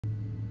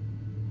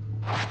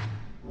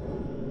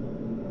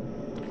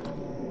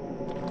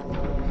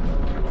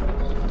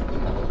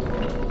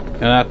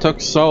And that took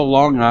so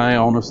long, I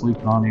honestly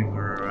can't even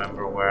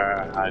remember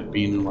where I've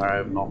been and where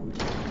I've not.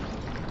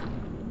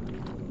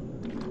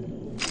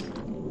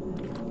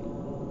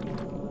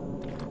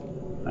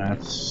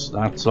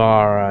 That's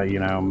our, you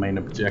know, main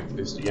objective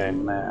is to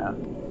gain there.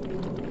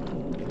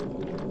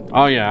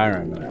 Oh yeah, I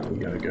remember now. We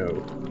gotta go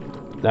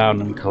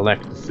down and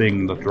collect the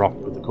thing that dropped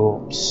with the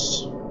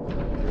corpse.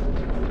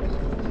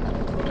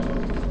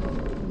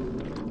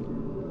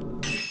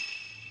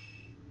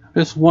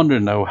 Just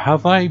wondering though,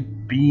 have I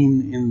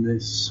been in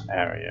this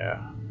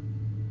area?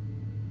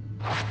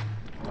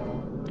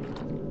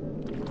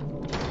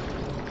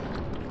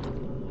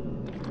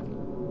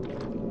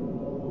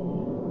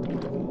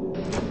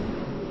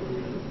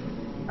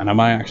 And am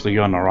I actually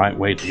going the right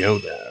way to go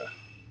there?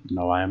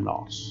 No, I am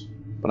not.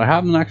 But I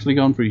haven't actually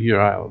gone through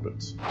here either,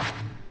 but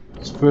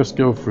let's first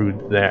go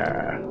through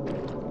there.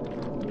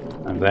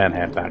 And then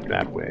head back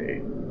that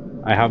way.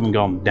 I haven't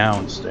gone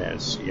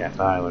downstairs yet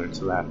either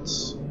to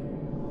that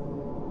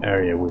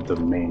area with the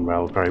main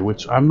reliquary,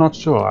 which I'm not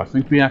sure. I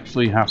think we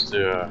actually have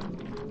to...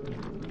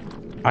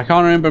 I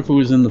can't remember if it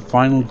was in the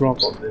final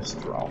drop or this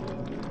drop.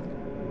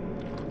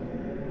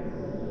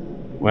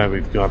 Where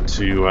we've got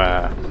to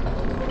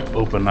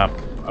open up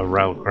a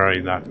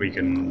reliquary that we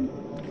can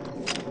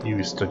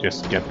use to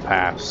just get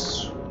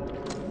past.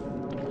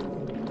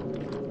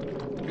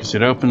 Because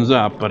it opens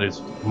up, but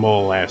it's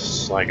more or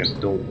less like a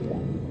door.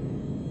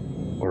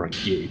 Or a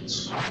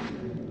gate.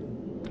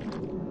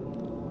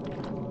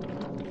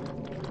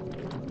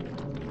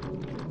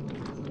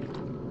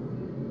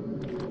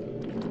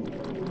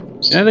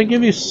 Yeah, they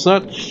give you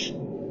such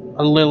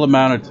a little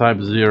amount of Type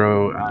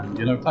 0, and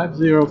you know, Type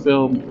 0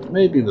 film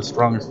may be the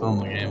strongest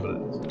film in the game, but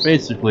it's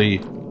basically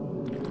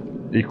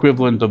the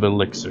equivalent of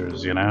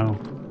elixirs, you know?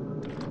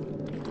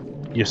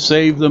 You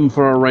save them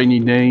for a rainy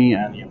day,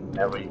 and you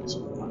never use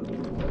them.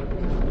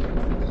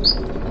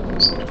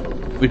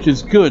 Which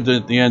is good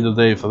at the end of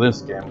the day for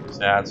this game, because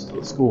it adds to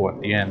the score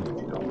at the end if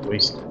you don't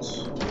waste it.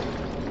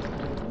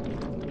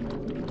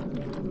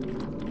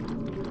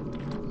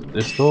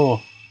 This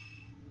door.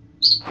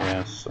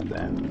 Yes, and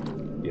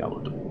then the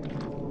other door.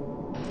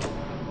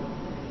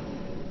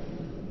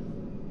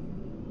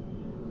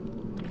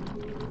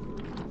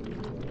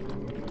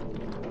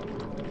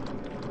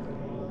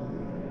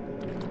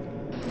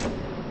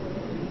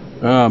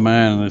 Oh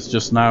man, it's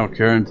just now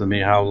occurring to me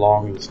how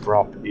long this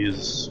drop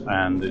is,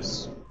 and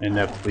it's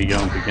inevitably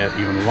going to get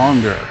even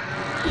longer.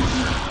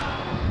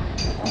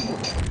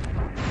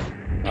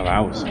 Well, that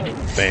was a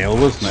fail,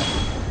 wasn't it?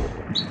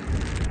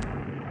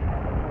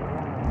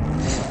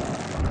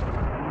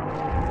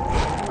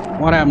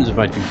 What happens if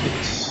I do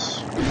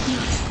this?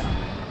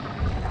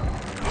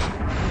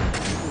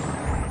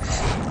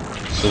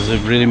 Does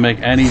it really make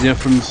any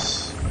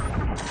difference?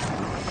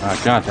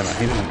 Oh, God damn, I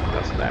hate it when it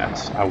does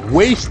that. I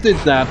wasted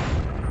that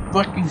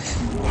fucking...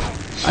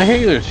 I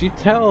hate her, she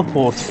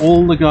teleports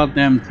all the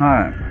goddamn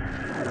time.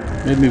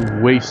 Made me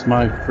waste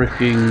my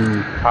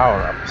freaking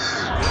power-ups.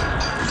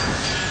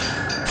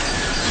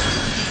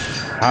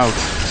 How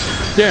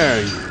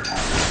dare you!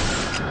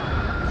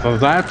 For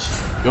that,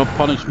 your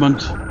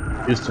punishment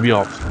is to be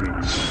off screen,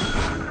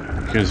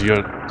 because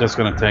you're just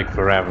gonna take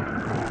forever.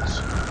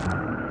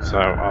 So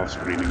off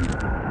screening.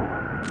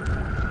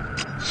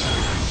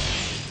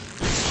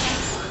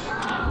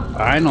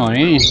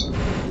 Finally,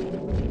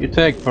 you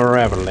take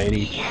forever,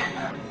 lady.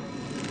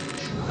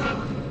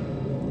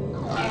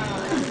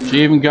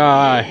 She even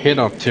got a hit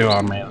or two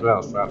on me as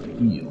well, so I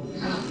heal,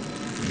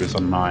 which is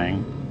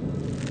annoying.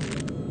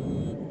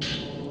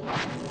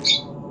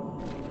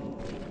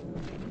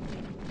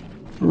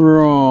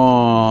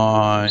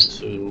 Right,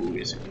 so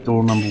is it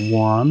door number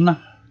 1?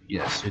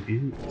 Yes, it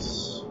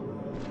is.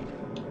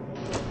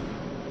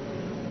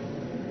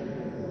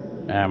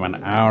 I'm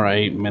 1 hour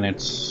 8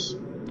 minutes.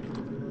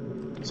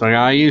 So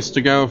I used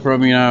to go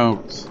from, you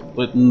know,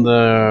 splitting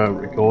the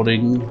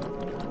recording,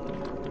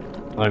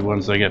 like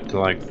once I get to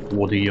like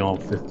 40 or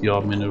 50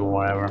 odd minutes or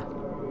whatever.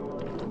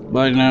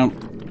 But you know,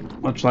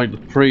 much like the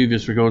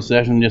previous record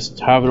session, just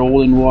have it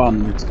all in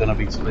one. It's gonna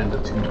be split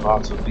into 2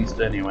 parts at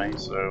least anyway,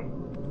 so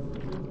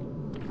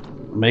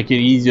make it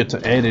easier to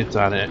edit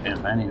at it,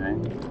 if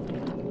anything,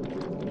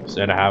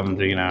 instead of having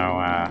to, you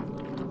know,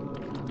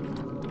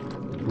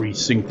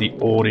 resync the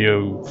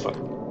audio for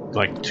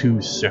like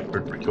 2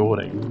 separate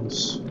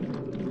recordings.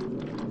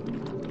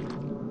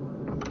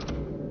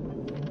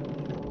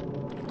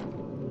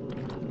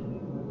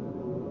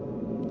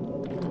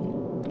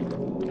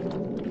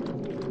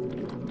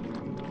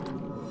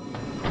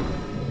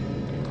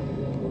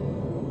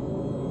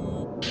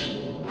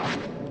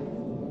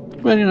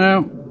 But you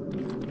know,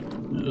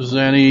 is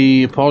there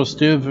any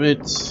positive?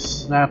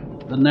 It's that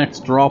the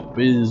next drop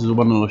is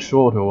one of the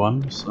shorter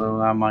ones, so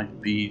that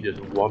might be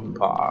just 1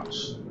 part.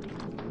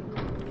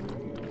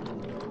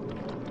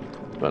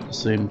 But at the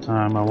same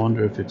time, I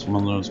wonder if it's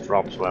one of those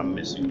drops where I'm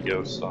missing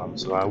ghosts on.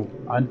 So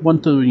I'd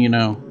want to, you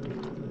know.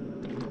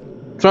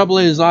 Trouble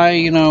is,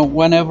 you know,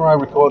 whenever I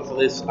record for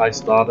this, I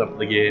start up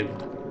the game,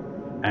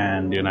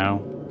 and you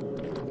know,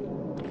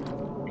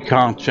 you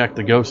can't check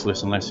the ghost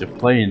list unless you're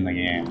playing the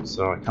game,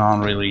 so I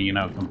can't really, you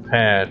know,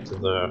 compare to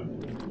the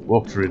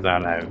walkthrough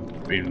that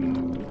I've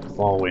been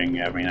following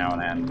every now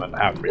and then, but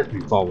I haven't really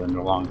been following for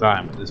a long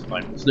time at this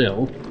point, but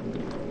still,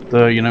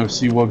 to, you know,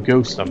 see what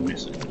ghosts I'm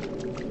missing.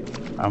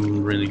 I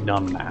haven't really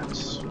done that.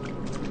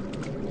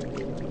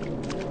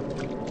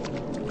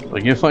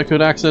 Like, if I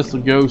could access the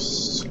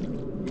ghost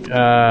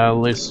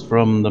list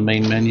from the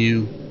main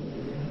menu,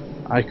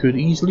 I could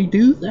easily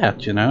do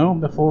that, you know,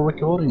 before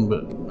recording,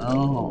 but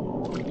no.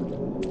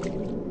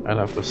 I'd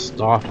have to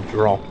start a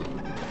drop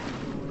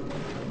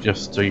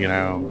just to, you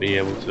know, be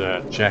able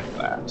to check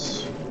that.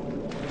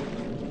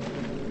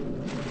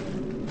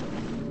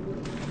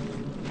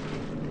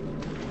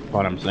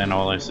 What I'm saying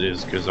all this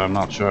is because I'm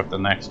not sure if the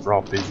next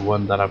drop is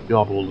one that I've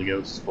got all the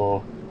ghosts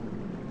for.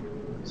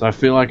 So I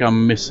feel like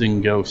I'm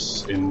missing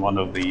ghosts in one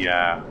of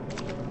the,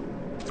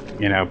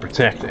 you know,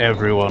 protect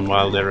everyone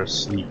while they're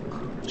asleep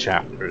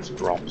chapters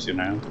drops, you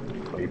know,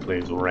 where he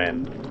plays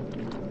Ren.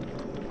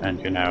 And,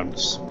 you know,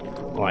 it's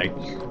like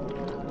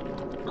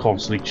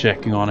constantly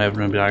checking on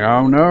everyone and be like,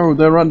 oh no,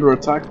 they're under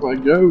attack by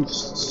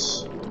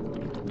ghosts.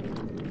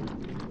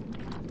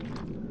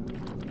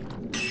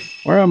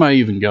 Where am I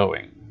even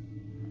going?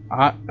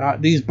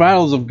 These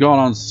battles have gone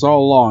on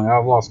so long,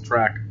 I've lost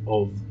track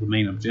of the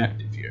main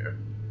objective here.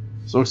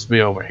 It's supposed to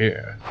be over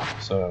here,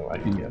 so I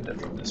can get there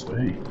from this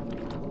way.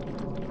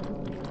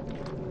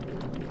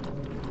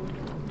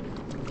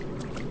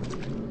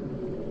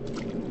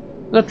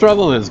 The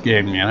trouble is this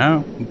game, you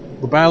know,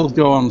 the battles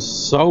go on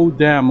so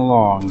damn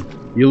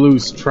long, you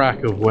lose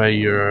track of where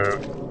you're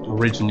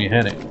originally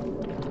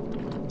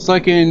heading. It's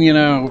like in, you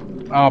know,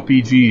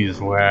 RPGs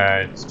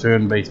where it's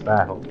turn-based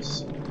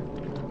battles.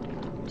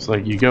 It's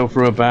like you go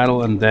through a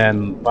battle and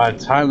then by the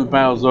time the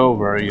battle's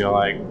over, you're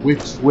like,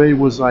 which way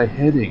was I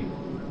heading?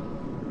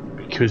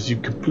 Because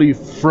you've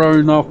completely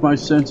thrown off my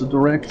sense of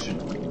direction.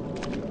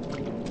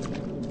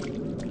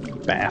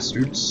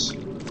 Bastards.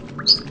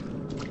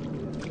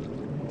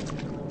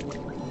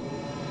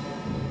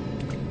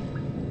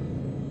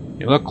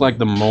 You look like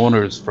the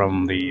mourners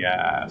from the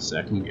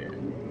second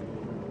game.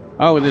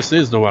 Oh, this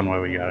is the one where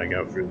we gotta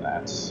go through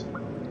that.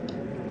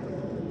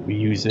 We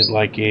use it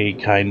like a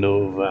kind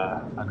of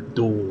a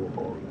door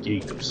or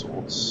gate of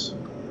sorts.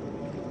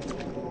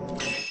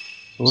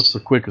 So what's the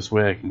quickest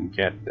way I can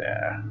get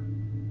there?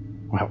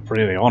 Well,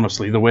 really,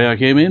 honestly, the way I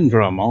came in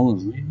from,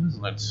 honestly,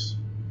 that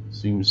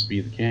seems to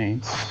be the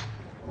case.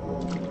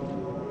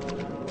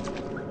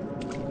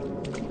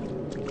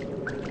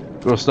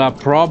 Of course, that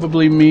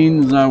probably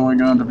means that we're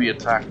going to be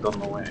attacked on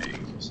the way,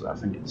 so I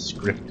think it's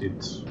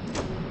scripted.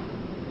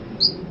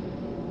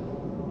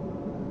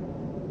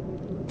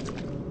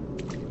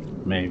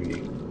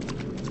 Maybe.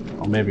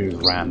 Or maybe it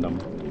was random.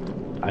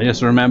 I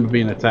just remember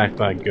being attacked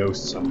by a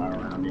ghost somewhere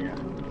around here.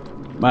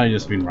 Might have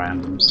just been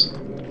random.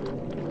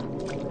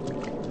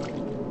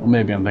 Or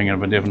maybe I'm thinking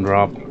of a different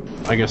drop.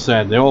 Like I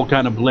said, they all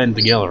kind of blend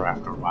together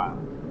after a while.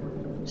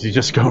 So you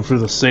just go through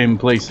the same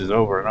places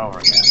over and over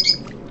again.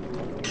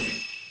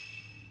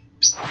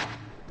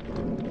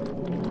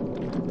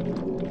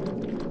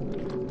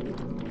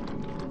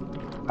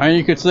 I mean,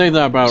 you could say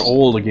that about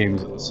all the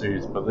games in the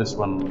series, but this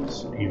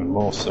one's even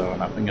more so,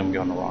 and I think I'm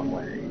going the wrong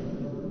way.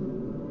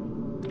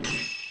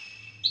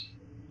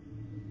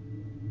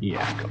 Yeah,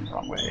 I'm going the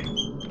wrong way.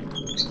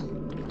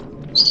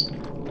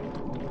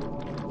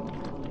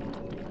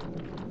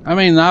 I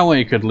mean, that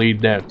way could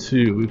lead there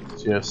too,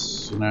 it's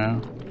just, you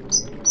know,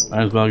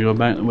 might as well go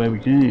back the way we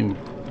came.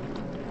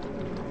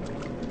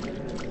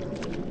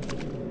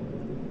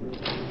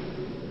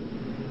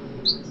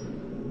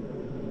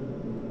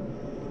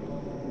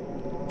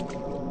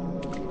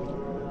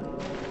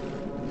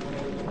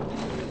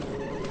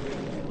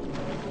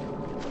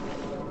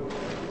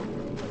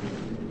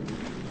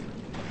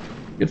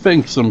 You'd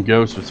think some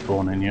ghosts would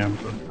spawn in here,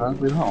 but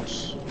apparently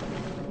not.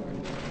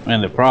 I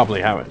mean, they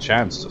probably have a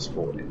chance to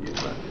spawn in here,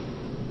 but...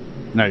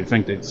 No, you'd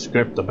think they'd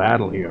script the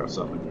battle here or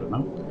something, but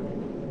no.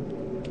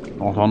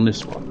 Not on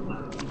this one.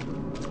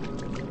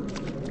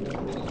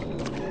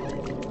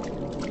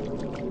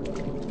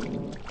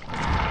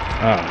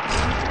 Oh.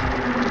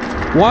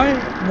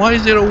 Why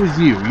is it always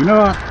you? You know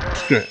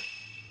what? Good.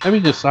 Let me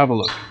just have a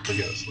look at the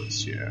ghost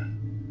list here.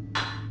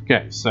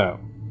 Okay, so...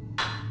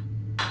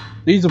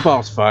 These are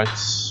boss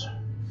fights.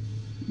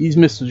 He's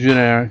Mr.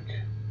 Generic.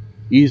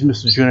 He's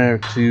Mr.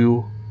 Generic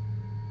 2.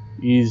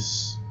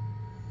 Is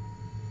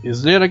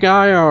there a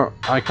guy or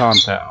I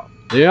can't tell?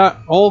 They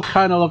all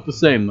kind of look the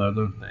same though,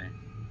 don't they?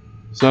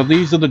 So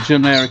these are the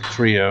generic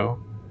trio.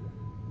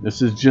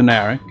 This is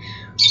generic,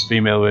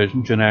 female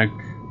version, generic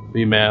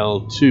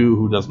female 2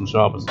 who doesn't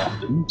show up as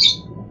often.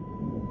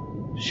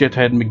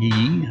 Shithead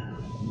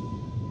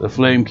McGee. The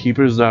Flame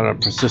Keepers that are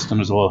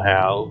persistent as all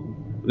hell.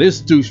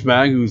 This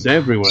douchebag who's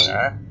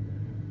everywhere.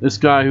 This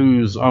guy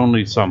who's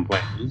only some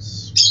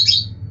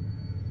places.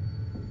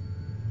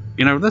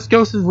 You know, this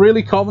ghost is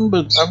really common,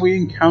 but have we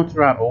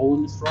encountered at all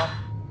in this drop?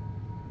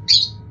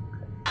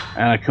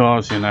 And of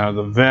course, you know,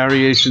 the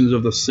variations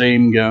of the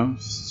same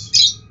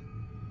ghosts.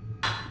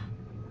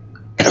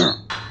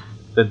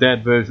 the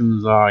dead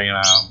versions are, you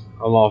know,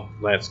 a lot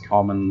less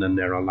common than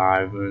their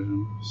alive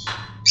versions.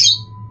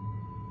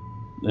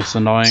 This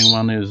annoying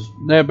one is,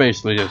 they're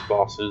basically just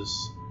bosses.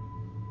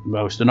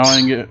 Most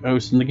annoying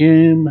host in the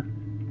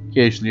game,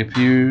 occasionally a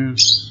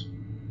fuse.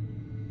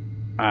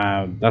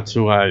 That's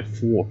who I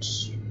fought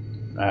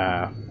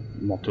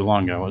not too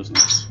long ago, wasn't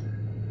it?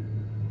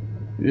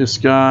 This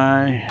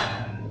guy,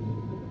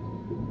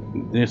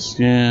 this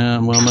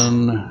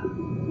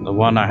woman, the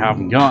one I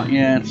haven't got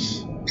yet,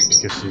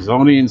 because she's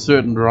only in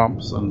certain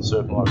drops and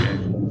certain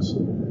locations.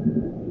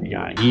 You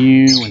got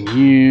you and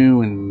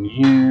you and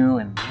you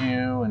and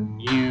you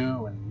and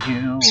you and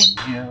you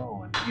and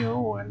you and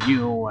you and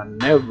you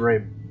and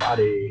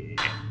everybody.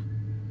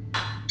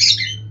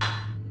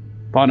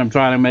 Point I'm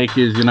trying to make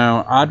is, you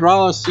know, I'd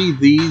rather see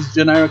these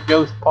generic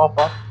ghosts pop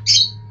up,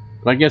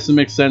 but I guess it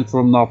makes sense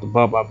for them not to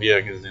pop up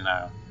here because, you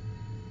know,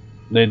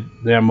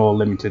 they're more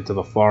limited to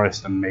the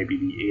forest and maybe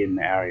the inn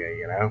area,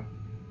 you know.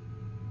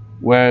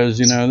 Whereas,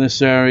 you know,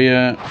 this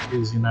area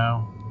is, you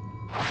know,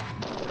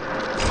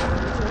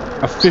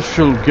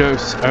 official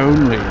ghosts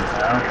only, you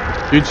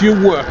know. Did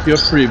you work here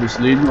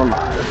previously in your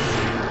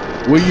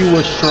life? Were you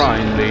a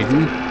shrine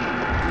maiden?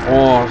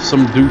 Or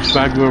some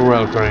douchebag we're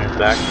welcoming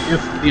back?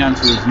 If the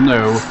answer is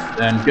no,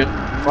 then get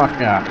the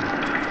fuck out.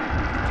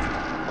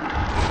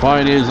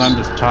 Point is, I'm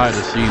just tired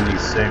of seeing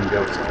these same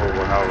ghosts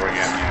over and over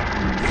again.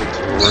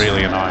 Yeah. It's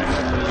really annoying.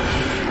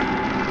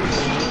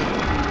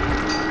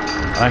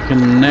 I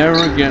can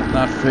never get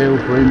that fail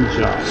frame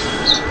shot.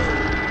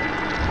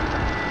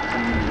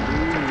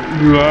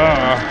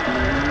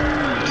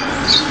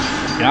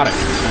 Got it.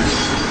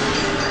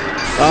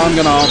 I'm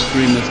gonna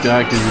off-screen this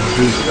guy because he's a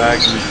douchebag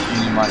and he's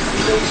feeling like he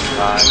goes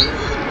time.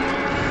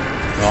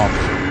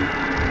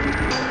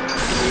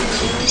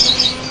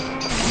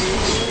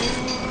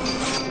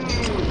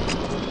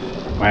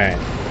 Man.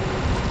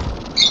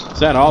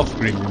 Said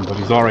off-screen him, but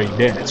he's already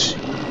dead.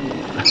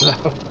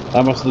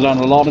 I must have done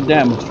a lot of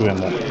damage to him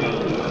then.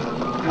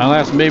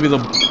 Unless maybe the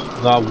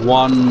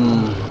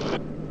one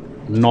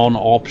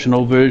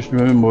non-optional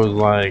version of him was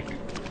like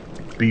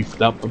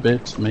beefed up a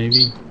bit,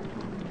 maybe.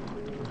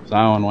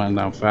 That one went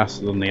down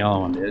faster than the other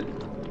one did.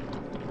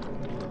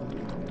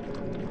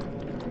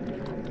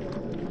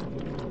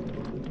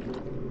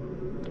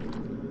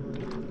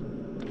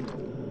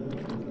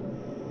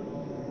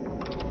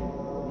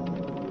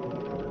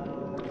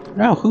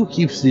 Now, who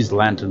keeps these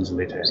lanterns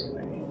lit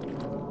anyway?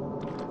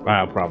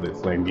 Well, probably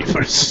flame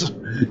keepers.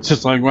 It's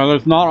just like, well,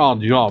 it's not our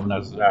job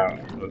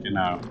necessarily, but you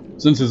know,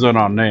 since it's in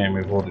our name,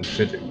 we thought it's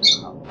fitting.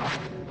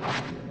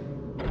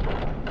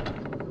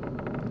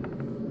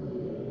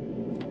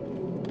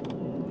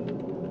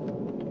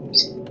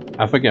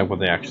 I forget what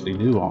they actually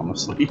do,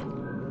 honestly.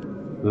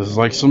 This is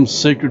like some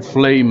sacred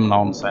flame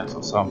nonsense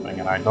or something,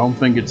 and I don't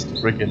think it's the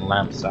freaking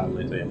lamps that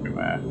lit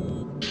everywhere.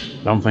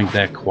 I don't think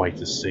they're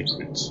quite as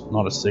sacred.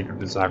 Not as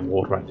sacred as that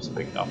water I just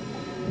picked up.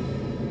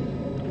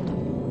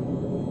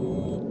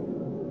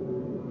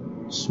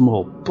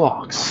 Small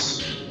box.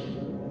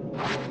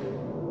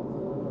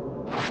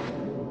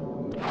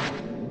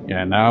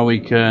 Yeah, now we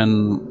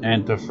can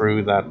enter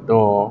through that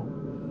door,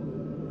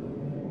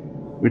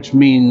 which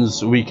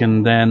means we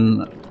can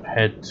then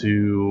head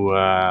to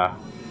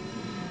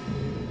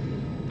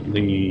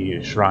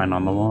the shrine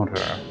on the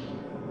water.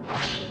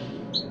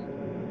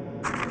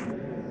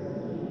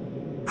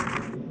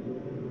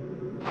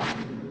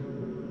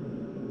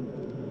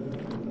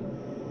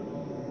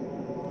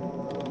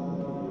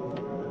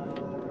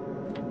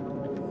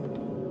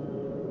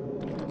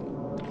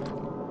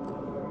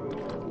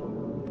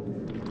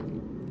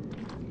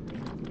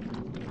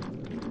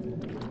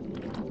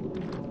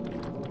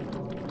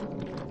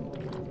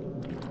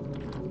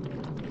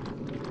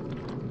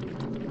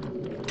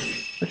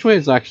 Which way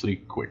is actually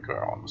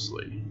quicker,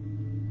 honestly?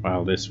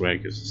 Well, this way,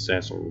 because it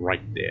says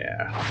right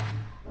there.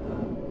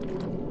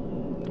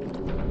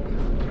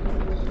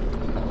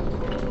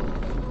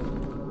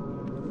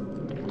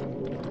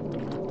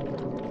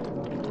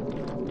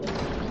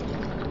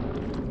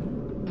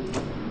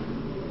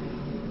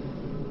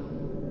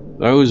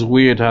 It's always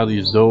weird how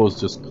these doors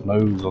just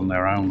close on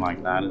their own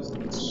like that,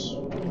 isn't it?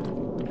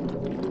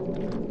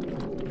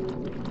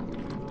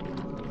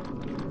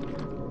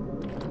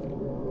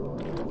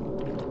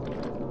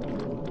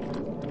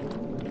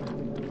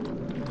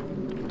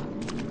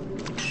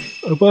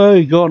 Have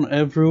I gone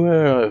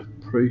everywhere?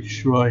 I'm pretty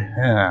sure I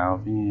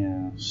have,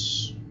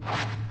 yes.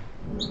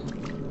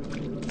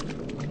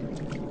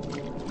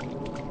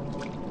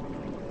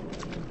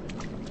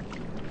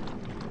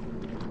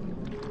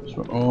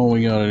 So all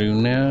we gotta do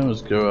now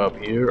is go up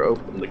here,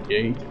 open the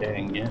gate,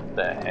 and get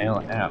the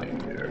hell out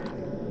of here.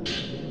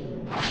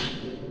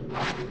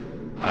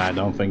 I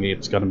don't think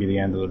it's gonna be the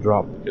end of the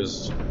drop,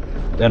 because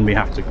then we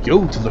have to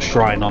go to the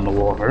shrine on the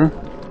water.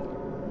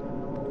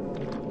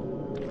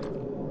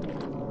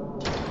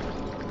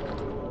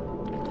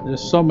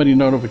 There's so many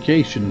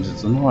notifications,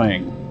 it's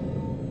annoying.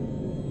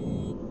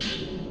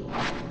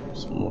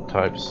 Small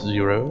type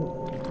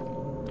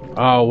 0.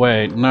 Oh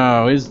wait,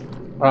 no,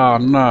 oh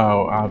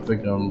no, I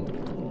think I'm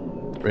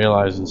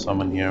Realizing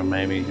someone here,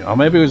 maybe. Or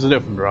maybe it was a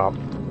different drop.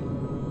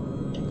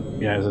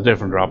 Yeah, it's a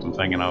different drop I'm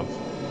thinking of.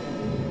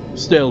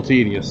 Still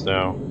tedious,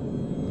 though.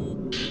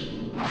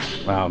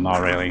 Well,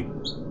 not really.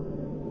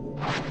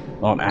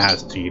 Not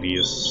as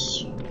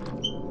tedious.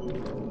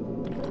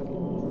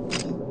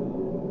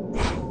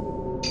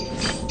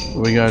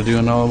 We gotta do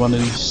another one of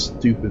these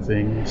stupid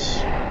things.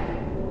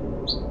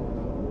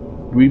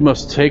 We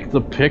must take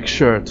the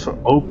picture to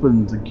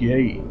open the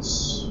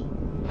gates.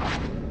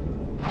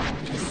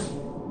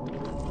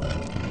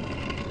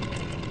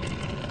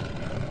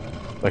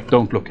 Like,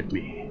 don't look at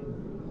me.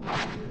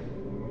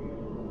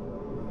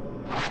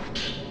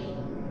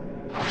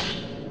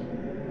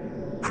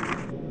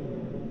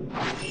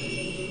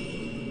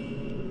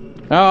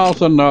 I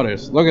also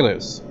noticed, look at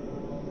this.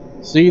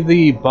 See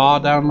the bar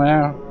down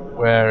there?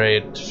 Where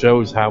it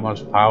shows how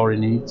much power it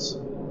needs?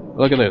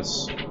 Look at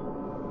this.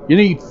 You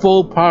need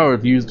full power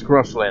to use the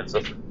crush lens.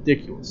 That's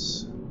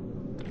ridiculous.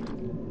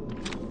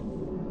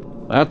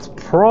 That's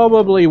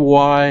probably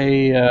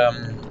why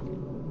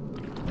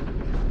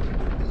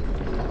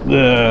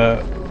well,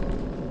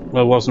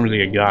 it wasn't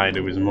really a guide,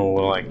 it was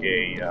more like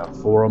a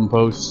forum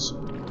post.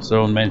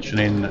 Someone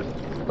mentioning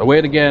the way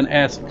to get an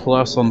S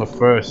plus on the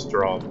first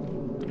drop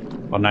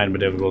on 9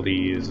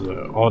 difficulty is,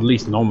 or at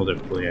least normal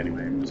difficulty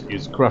anyway,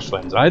 use crush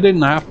lens. I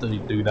didn't have to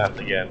do that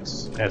to get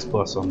S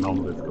plus on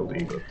normal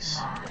difficulty, but...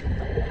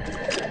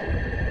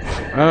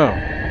 Oh,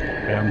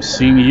 I haven't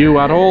seen you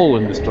at all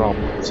in this drop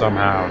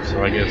somehow,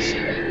 so I guess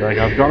like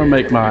I've got to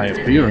make my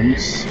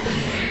appearance.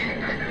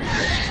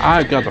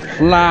 I've got to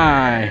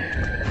fly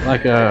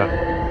like a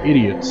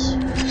idiot.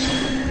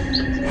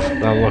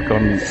 That look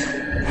on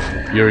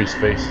Yuri's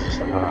face is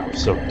like, oh, I'm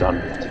so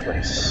done with this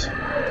place.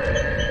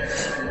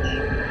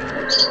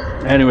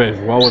 Anyways,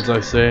 what was I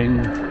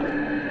saying?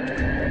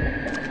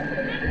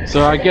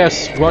 So I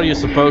guess what you're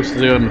supposed to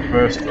do in the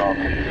first drop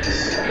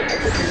is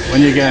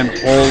when you get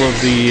all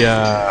of the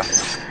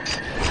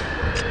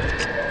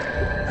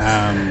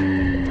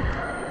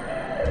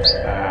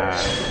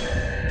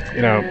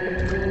you know,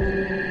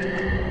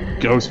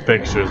 ghost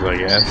pictures, I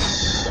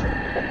guess,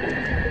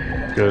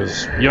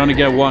 because you only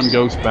get one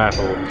ghost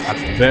battle at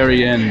the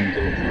very end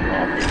of the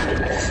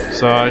drop.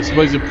 So I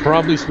suppose you're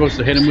probably supposed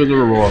to hit him with the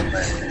reward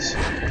lens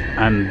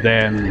and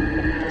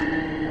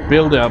then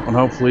build up, and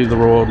hopefully the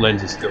reward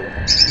lens is still, you know,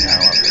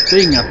 a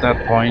thing at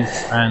that point,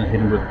 and hit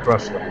him with the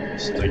crush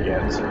lens to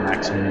get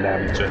maximum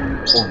damage and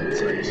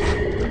performance rates.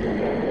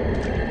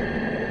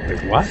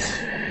 Wait, what?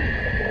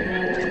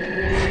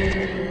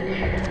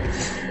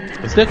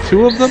 Is there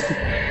two of them?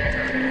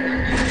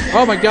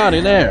 Oh my god,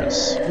 it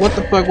is! What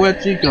the fuck,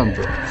 where'd she come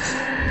from?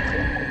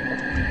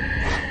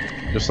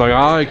 Just like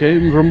I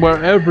came from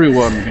where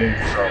everyone came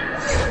from.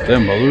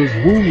 Them mother's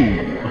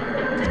womb.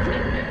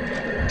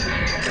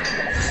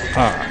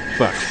 Ah,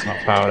 fuck, it's not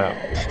powered up.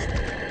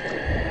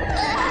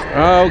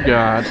 Oh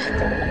god.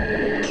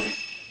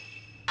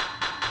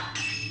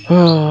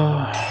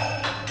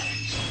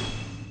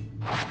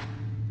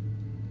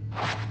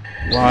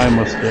 Why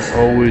must there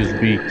always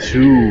be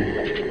two?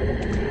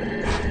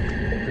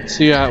 Let's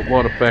see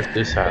what effect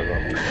this has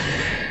on me.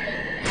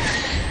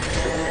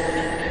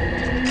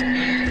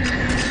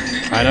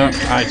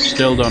 I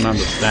still don't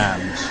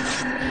understand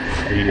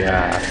the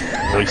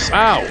voice.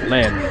 Ow!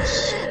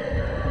 Lens.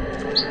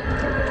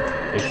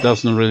 It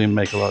doesn't really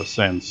make a lot of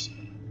sense.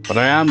 But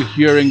I am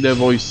hearing their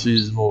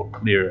voices more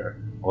clearer.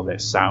 Or their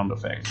sound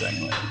effects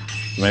anyway.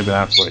 So maybe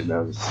that's what it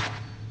does.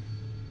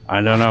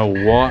 I don't know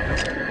what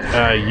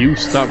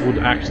use that would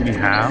actually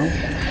have.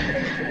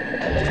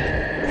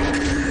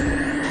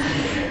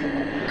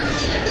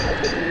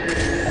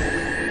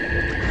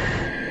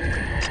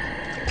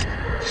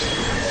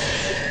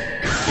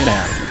 Get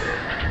out.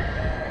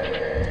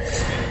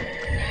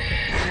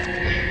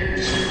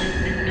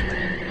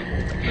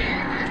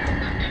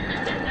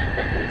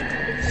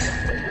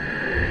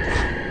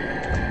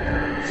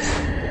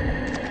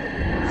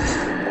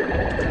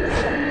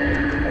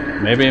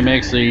 Maybe it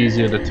makes it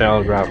easier to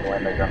telegraph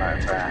when they're gonna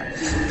attack.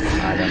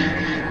 I don't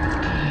know.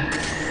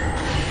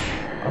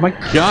 Oh my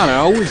god, I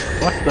always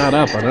fuck that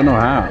up. I don't know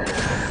how.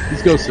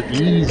 This goes so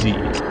easy.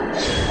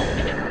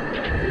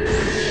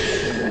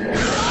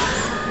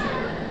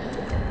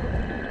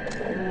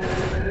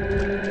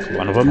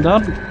 One of them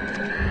done?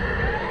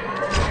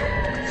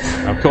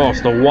 Of course,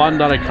 the one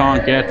that I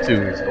can't get to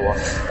is the one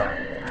that's done.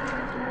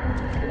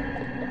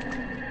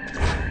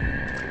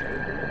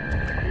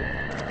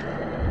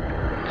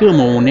 Come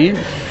on in.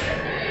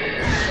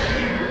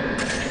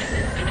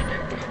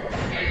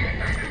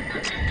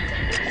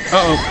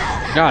 Uh-oh.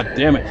 God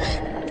damn it.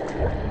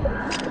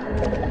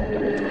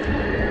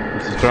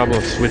 It's the trouble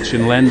of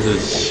switching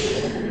lenses.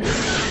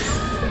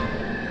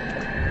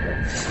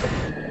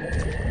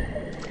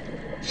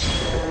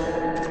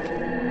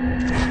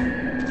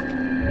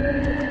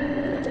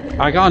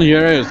 I can't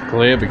hear it as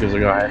clear because I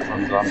got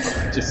headphones on, but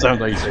it just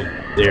sounds like you say,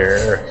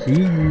 they're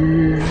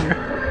here.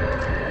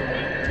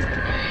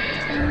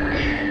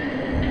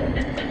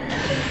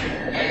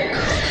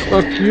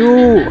 Fuck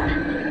you!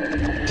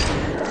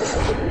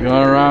 You're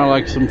around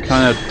like some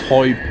kind of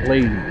toy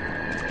plane.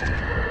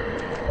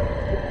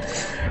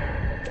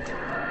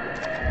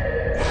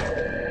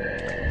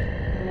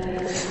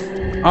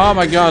 Oh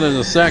my god, there's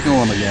a second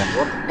one again.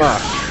 What the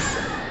fuck?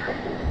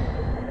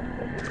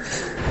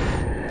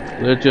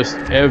 They're just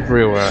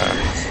everywhere.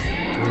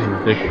 This is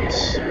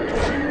ridiculous.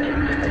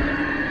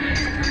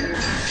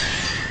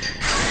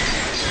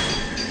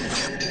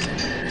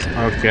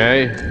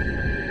 Okay.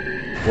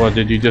 What,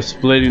 did you just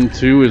split in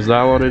two? Is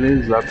that what it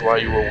is? That's why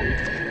you were weak?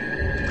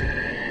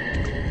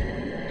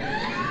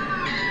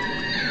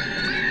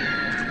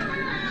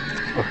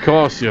 Of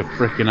course you're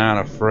freaking out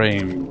of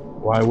frame.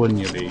 Why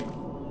wouldn't you be?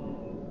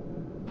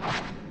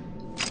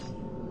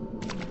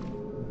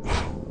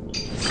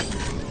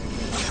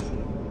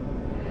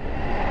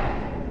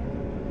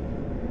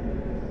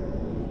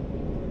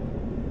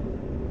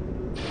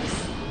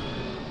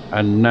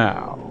 And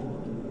now,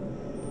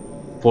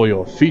 for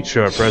your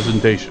feature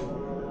presentation,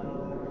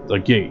 the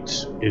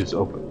gate is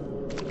open.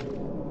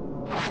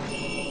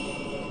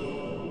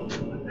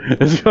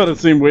 It's gotta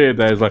seem weird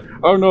that it's like,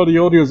 oh no, the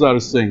audio's out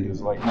of sync.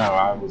 It's like, no,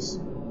 I was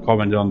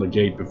commenting on the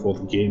gate before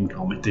the game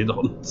commented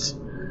on it.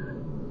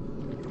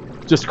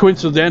 Just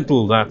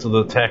coincidental that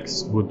the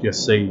text would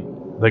just say,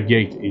 the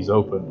gate is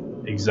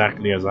open,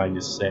 exactly as I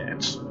just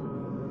said.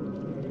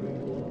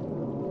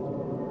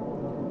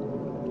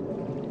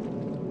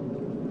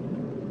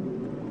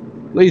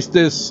 At least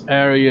this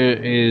area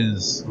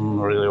is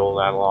really all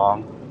that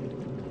long.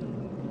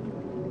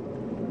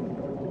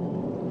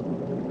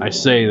 I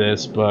say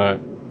this, but...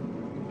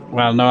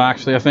 well, no,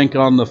 actually, I think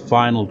on the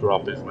final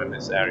drop is when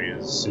this area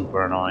is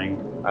super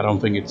annoying. I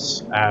don't think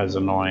it's as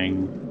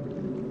annoying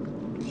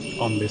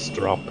on this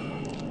drop.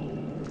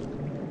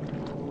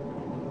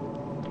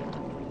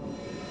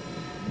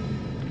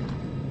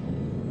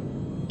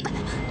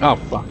 Oh,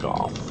 fuck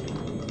off.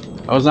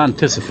 I was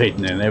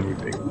anticipating it and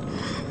everything.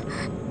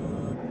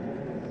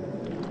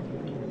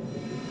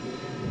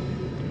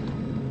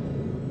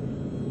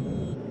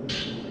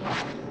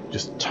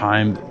 Just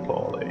timed it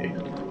poorly.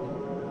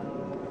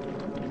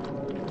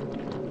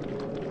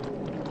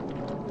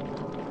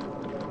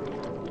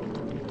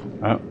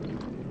 Oh.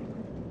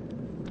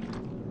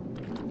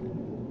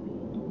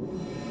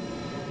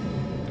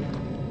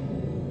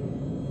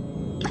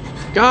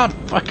 God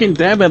fucking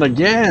damn it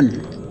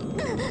again!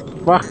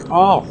 Fuck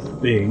off,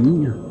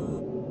 thing.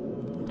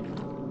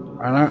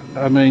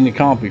 I mean, it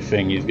can't be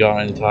thing, he's got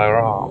an entire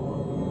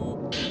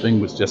arm. Thing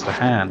was just a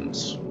hand.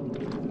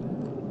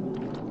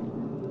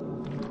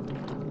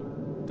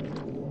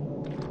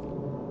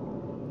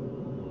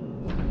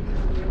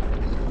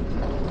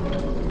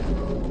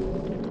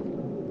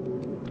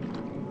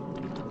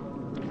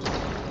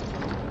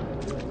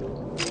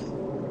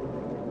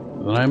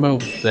 Then I'm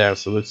over there,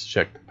 so let's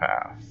check the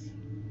path.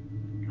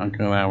 Can't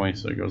go that way,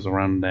 so it goes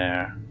around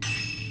there.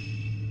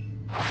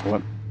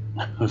 What?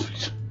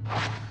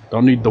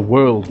 Don't need the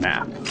world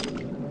map.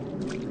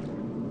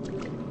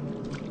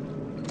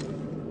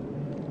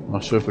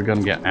 Not sure if we're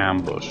gonna get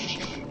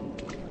ambushed.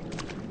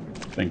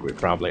 I think we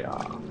probably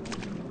are.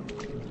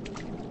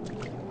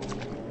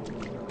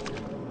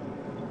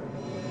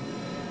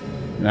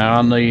 Now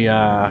on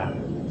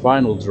the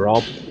final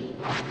drop,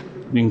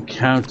 you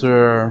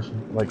encounter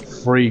like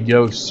 3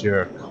 ghosts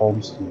here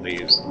constantly.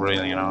 It's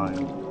really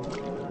annoying.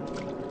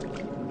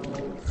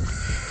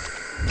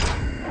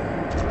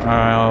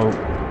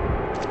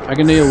 I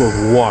can deal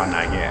with 1,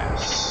 I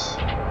guess.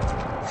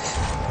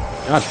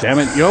 God damn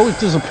it, you always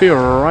disappear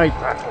right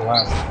at the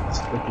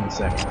last freaking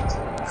second.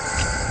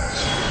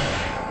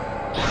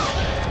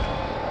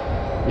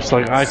 It's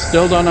like, I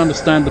still don't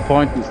understand the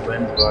point of this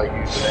lens, but I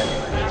use it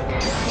anyway.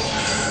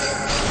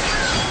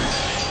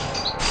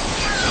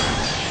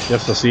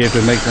 Just to see if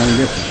it makes any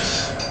difference.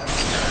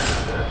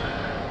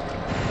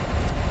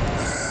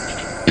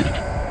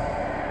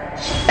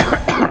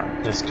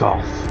 This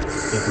cough,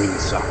 it really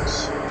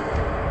sucks.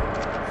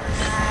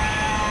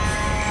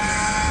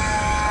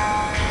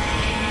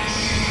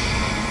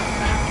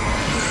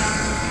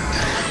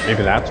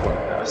 Maybe that's what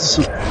it does.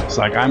 It's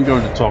like, I'm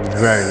going to talk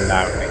very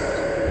loudly.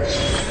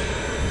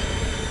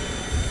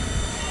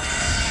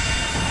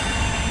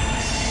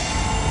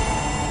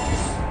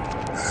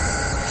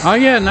 Oh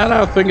yeah, now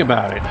that I think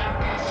about it.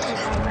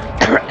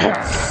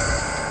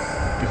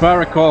 If I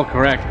recall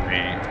correctly,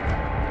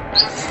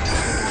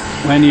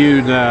 when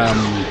you'd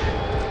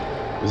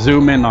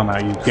zoom in on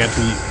that, you'd get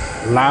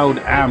the loud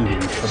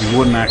ambient, but you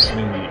wouldn't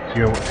actually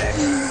hear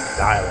any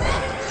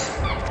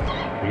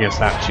dialogue. I guess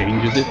that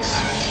changes it.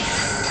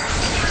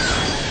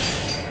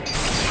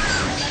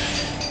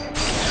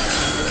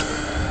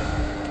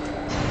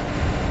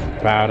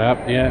 Powered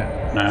up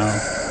yet?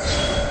 No.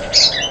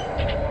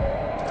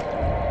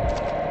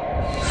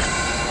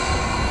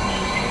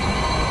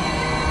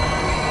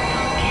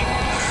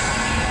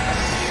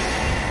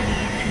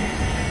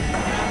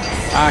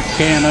 I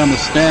can't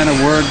understand a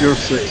word you're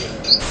saying.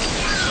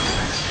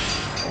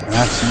 And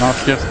that's not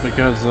just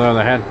because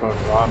the headphones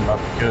are on, but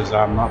because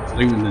I'm not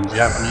fluent in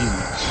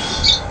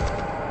Japanese.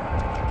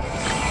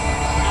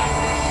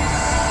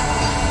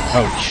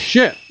 Oh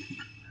shit!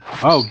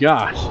 Oh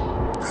gosh.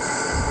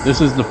 This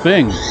is the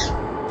thing.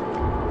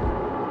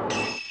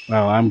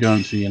 Well, I'm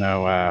going to, you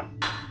know,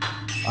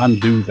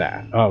 undo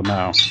that. Oh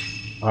no.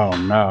 Oh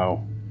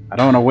no. I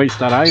don't want to waste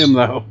that item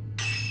though.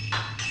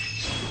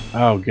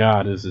 Oh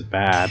god, this is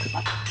bad.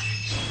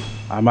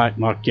 I might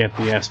not get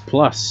the S+.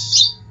 But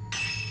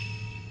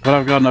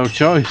I've got no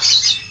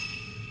choice.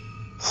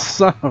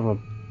 Son of a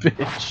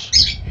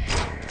bitch.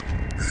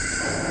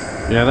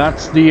 Yeah,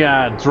 that's the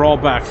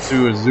drawback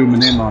to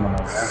zooming in on them, I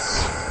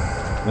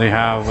guess. They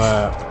have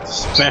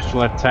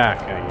special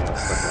attack, I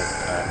guess. Stuff like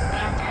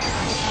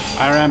that.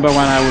 I remember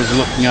when I was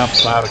looking up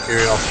out of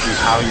curiosity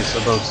how you're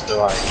supposed to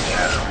like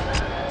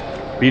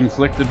be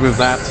inflicted with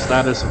that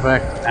status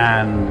effect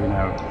and, you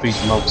know, defeat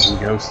multiple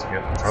ghosts to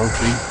get the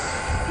trophy.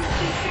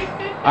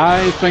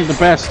 I think the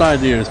best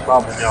idea is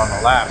probably on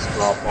the last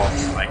drop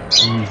on like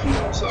easy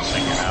or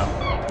something, you know,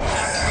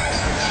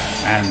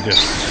 and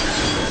just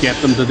get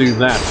them to do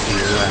that to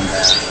you and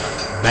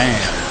bam,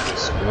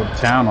 just go to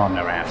town on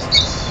their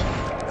asses.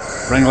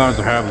 Bring loads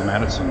of herbal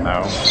medicine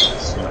though,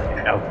 it's, you know, your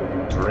health will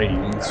be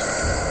drained.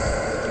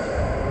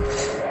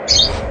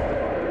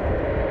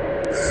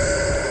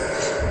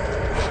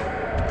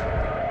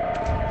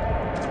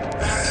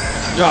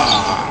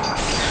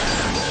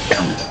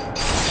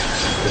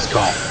 It's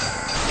gone.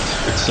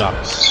 It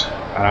sucks.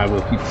 And I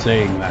will keep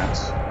saying that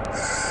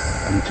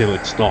until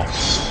it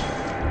stops.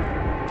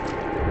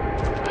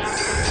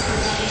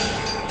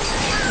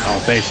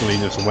 Oh, basically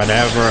just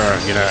whenever,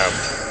 you know,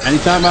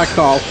 anytime I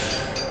cough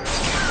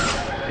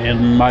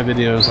in my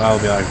videos, I'll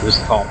be like, this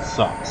cough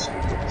sucks.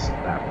 Because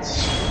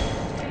that's,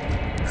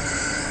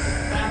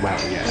 well,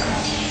 yeah.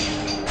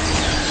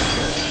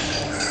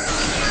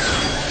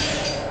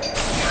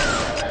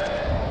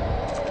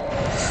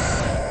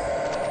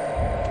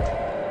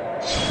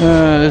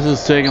 This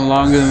is taking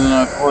longer than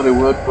I thought it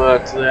would,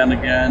 but then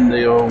again,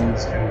 they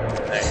always do their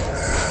thing.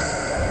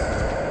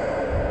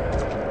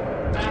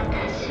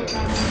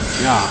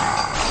 Yeah.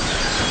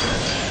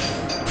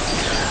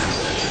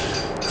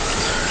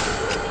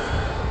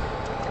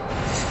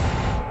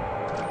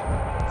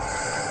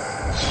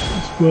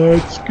 These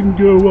fights can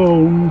go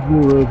on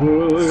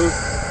forever.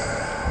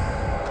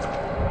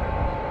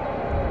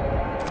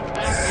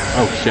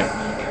 Oh shit.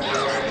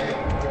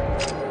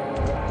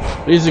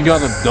 At least you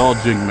got a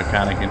dodging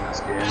mechanic in this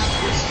game.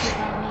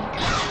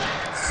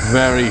 It's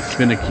very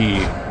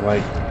finicky,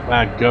 like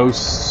that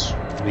ghost,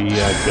 the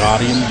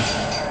guardian,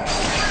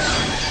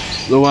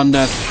 the one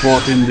that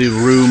fought in the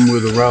room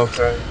with the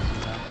railcars.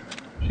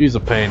 She's a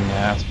pain in the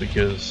ass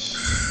because,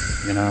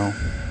 you know,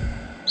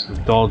 the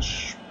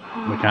dodge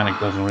mechanic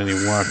doesn't really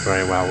work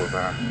very well with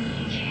her.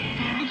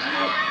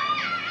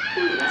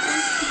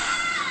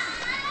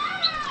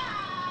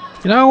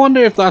 You know, I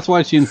wonder if that's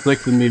why she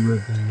inflicted me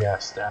with the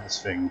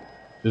status thing.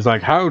 It's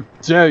like, how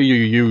dare you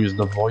use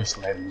the voice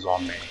lens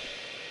on me?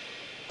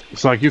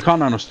 It's like, you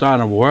can't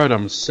understand a word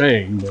I'm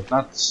saying, but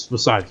that's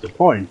besides the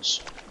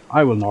point.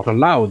 I will not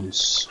allow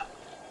this.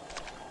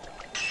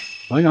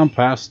 I think I'm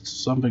past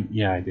something.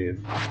 Yeah, I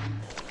did. I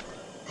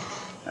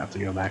have to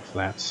go back to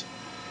that.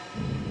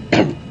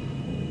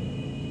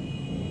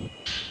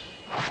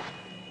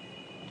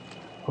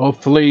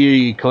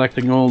 Hopefully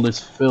collecting all this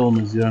film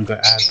is going to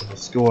add to the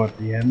score at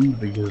the end,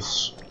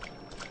 because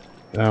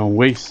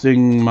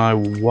wasting my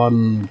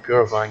one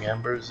purifying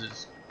embers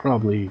is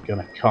probably going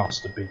to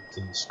cost a bit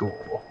to the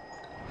score.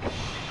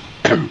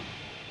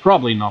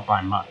 Probably not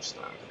by much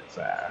though, to be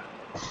fair.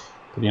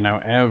 But you know,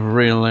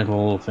 every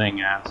little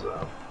thing adds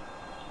up.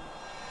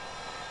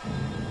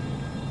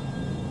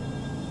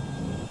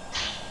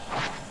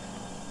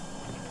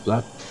 Is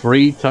that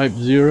free type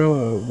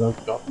 0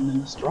 I've gotten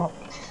in this drop?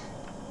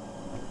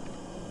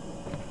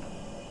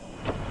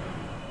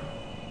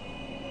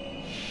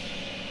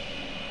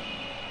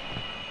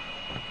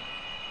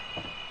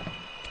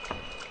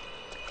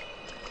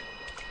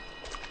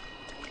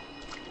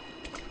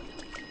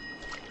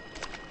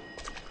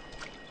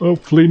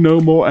 Hopefully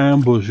no more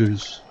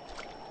ambushes,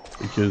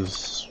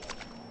 because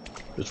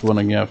just want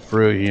to get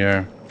through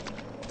here.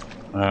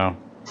 Oh.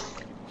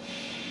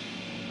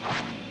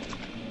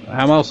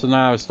 I'm also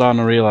now starting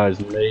to realize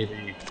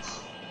maybe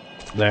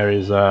there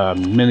is a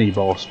mini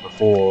boss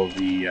before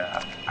the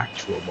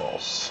actual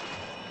boss.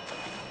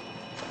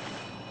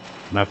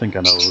 And I think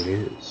I know who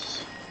it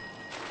is.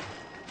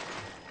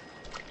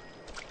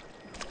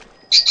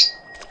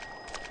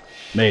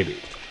 Maybe.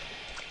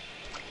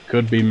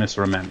 Could be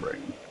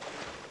misremembering.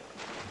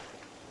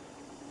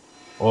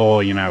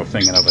 Or, you know,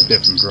 thinking of a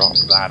different drop.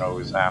 That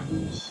always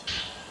happens.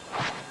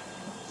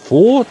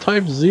 4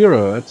 type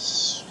 0,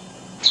 that's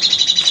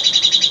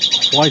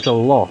quite a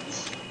lot.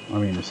 I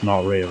mean, it's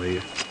not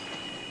really.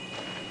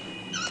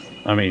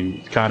 I mean,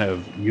 it's kind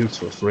of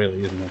useless,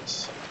 really, isn't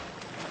it?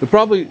 But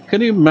probably,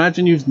 can you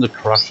imagine using the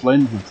crush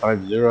lens with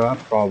type 0? I'd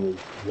probably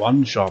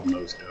one-shot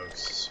those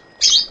ghosts.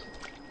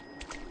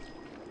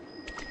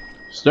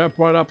 Step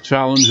right up,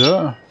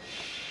 challenger.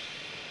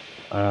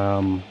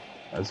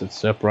 As it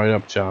step right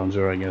up,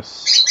 challenger, I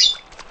guess.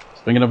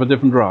 Thinking of a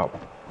different drop.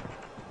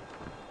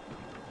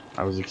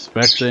 I was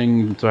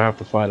expecting to have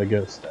to fight a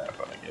ghost there,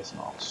 but I guess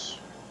not.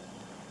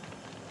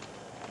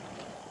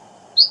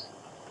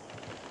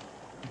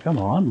 Come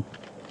on.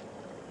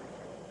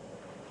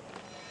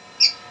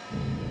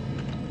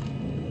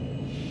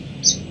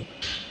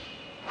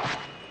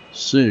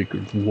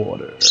 sacred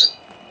water.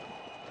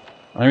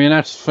 I mean,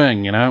 that's the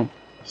thing, you know?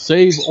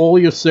 Save all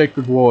your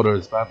sacred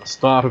waters at the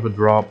start of a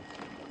drop.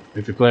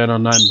 If you plan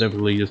on that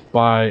indefinitely, just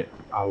buy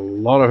a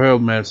lot of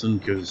herb medicine,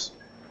 because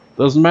it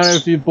doesn't matter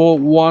if you bought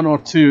 1 or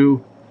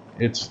 2,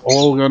 it's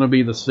all gonna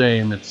be the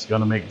same. It's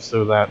gonna make it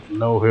so that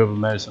no herbal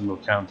medicine will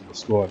count to the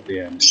score at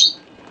the end.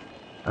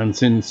 And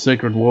since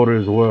sacred water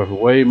is worth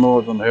way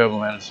more than herbal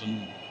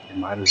medicine, you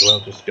might as well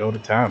just go to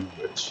town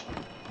with it.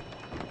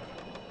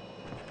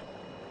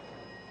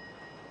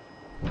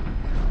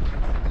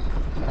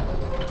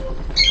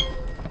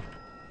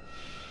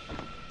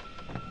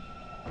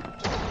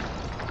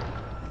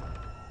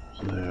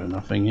 Is there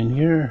nothing in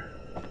here?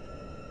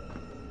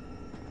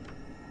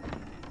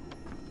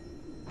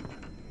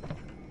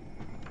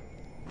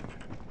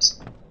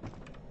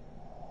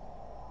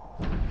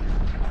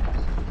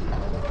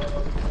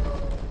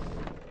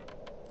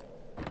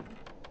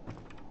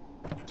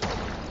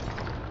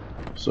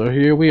 So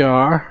here we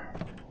are,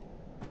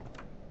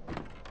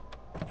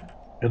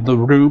 in the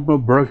room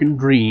of broken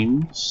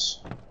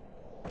dreams,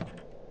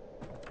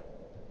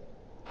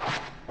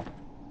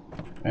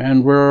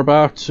 and we're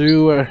about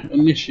to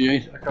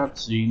initiate a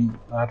cutscene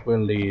that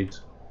will lead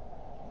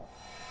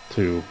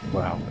to,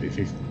 well, if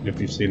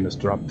you've seen this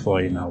drop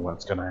before, you know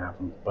what's gonna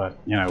happen. But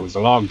you know, it was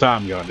a long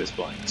time ago at this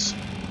point,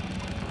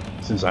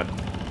 since I'd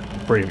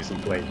previously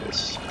played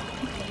this.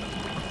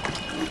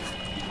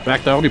 In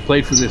fact, I only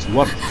played through this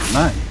once, didn't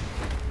I?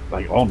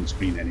 Like on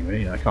screen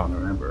anyway, I can't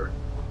remember.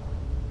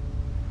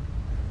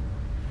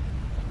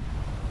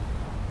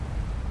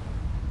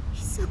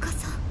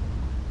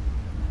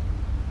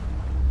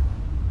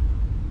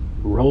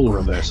 Role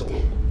reversal.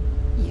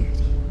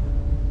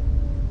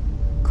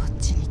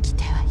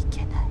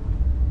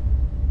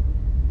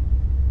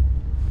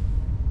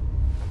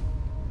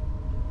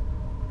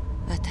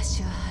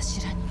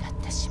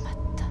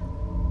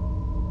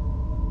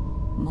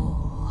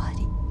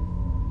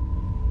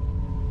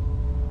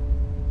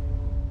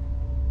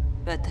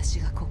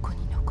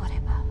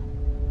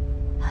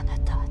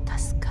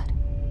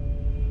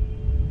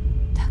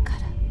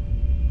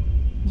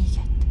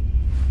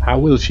 How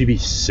will she be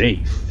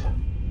safe?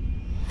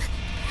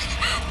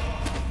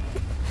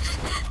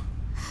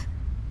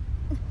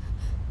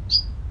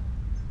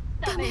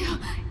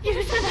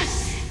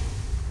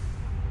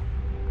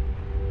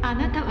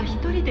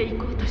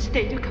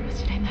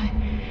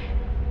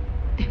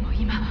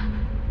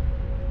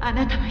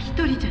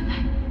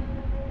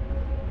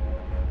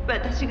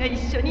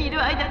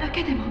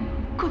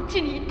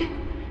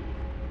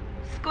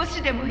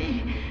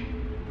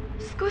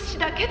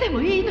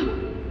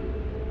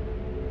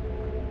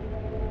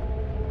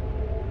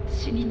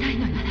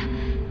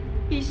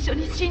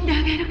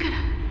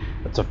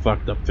 That's a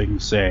fucked up thing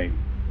to say.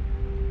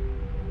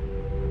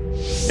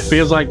 It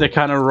feels like they're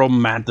kind of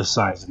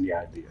romanticizing the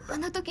idea.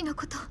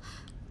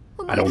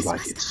 I don't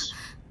like it.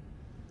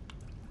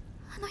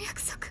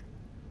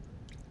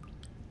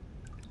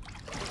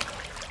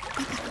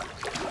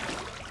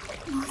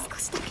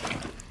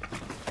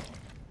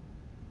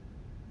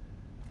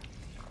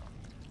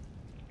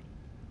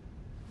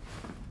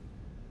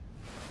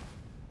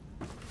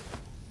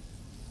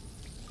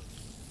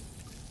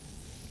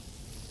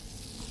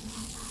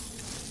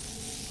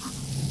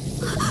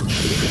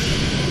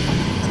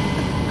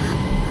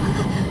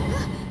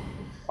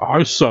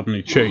 I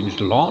suddenly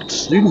changed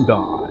lots, didn't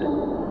I?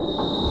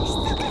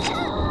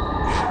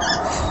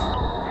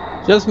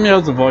 Just me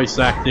as the voice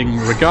acting,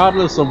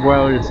 regardless of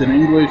whether it's in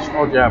English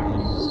or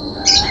Japanese,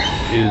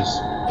 is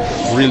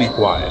really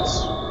quiet.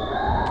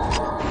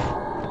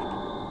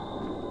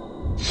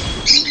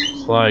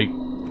 It's like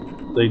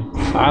they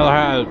either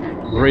had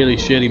really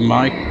shitty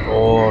mic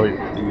or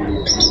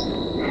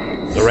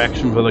the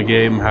direction for the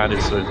game had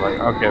it so it's like,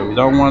 okay, we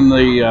don't want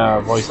the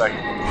voice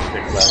acting to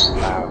be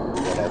particularly loud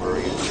for whatever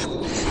reason.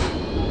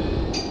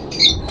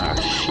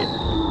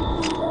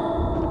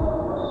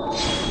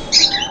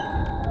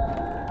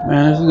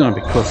 Man, this is gonna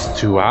be close to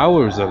 2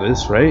 hours of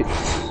this, right?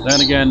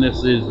 Then again,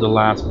 this is the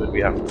last bit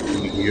we have to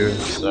do here,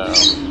 so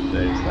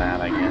there's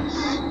that, I guess.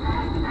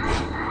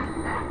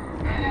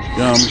 Here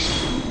comes.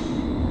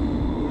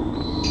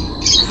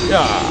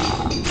 Yeah.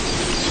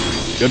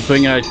 Good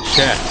thing I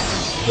checked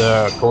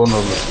the corner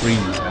of the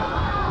screen there,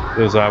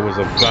 because I was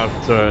about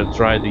to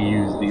try to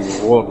use the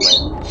reward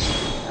lens,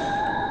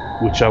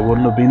 which I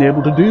wouldn't have been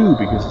able to do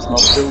because it's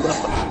not filled up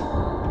enough.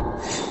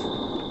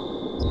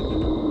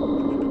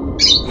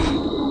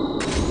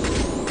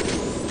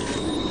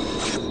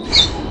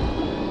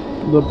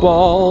 The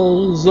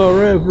balls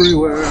are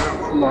everywhere,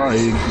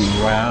 flying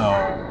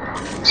around.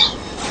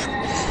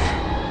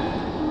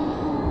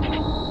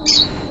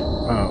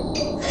 Oh.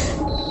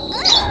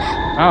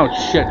 Oh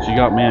shit, she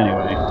got me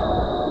anyway.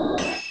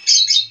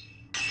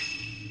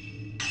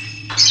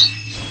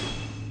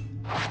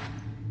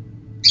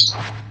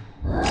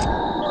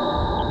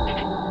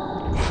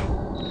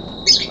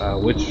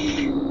 Which...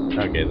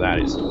 Okay, that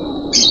is...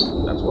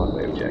 That's one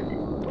way of checking.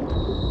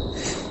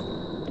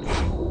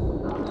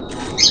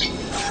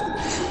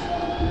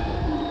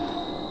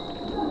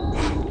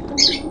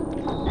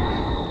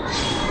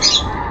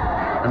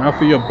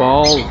 Enough of your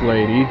balls,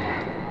 lady.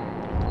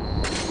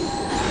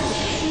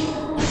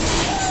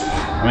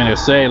 I mean, I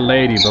say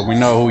lady, but we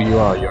know who you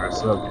are. You're a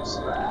circus.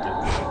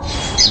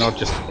 You're not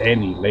just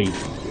any lady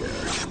here.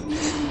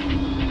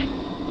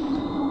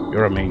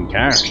 You're a main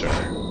character,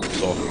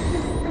 sort of.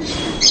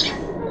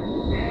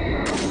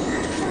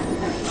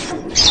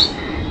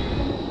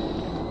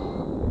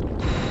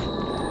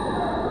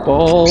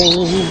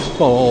 Balls,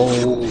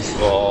 balls,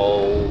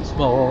 balls,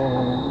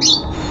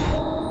 balls.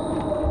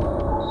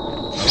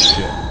 Oh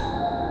shit.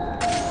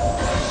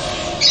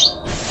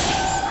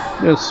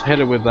 Just hit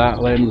it with that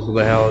lens for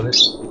the hell of it.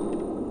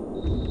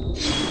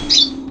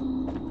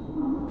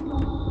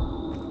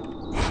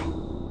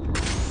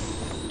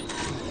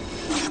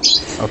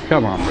 Oh,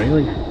 come on,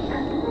 really?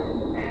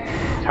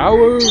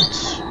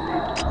 Cowards!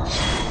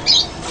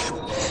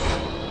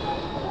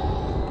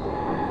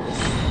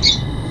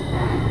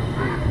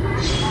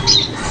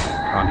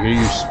 Can't hear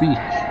you speak.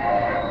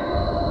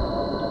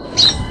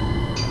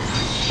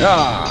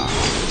 Ah!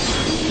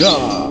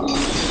 Ah!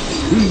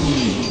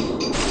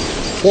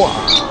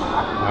 Wah!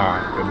 Ah,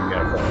 I couldn't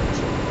get it right.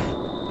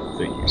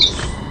 Figures.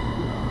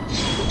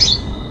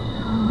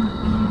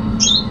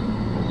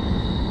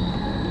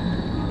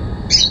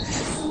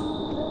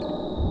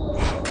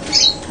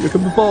 Look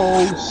at the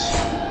balls.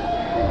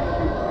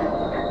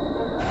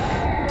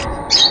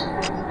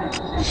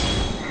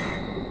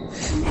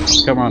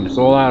 Come on, it's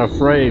all out of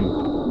frame.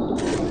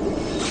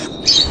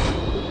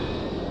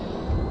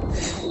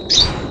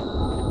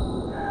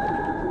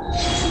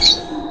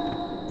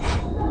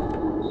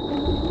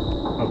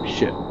 Oh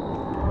shit.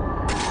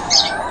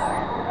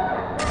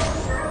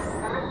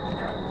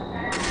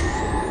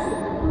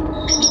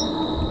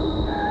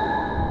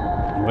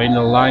 I'm waiting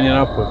to line it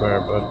up with her,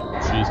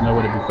 but she's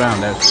nowhere to be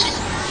found. There she is.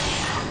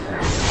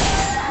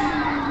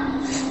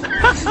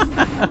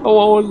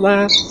 What was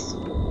that?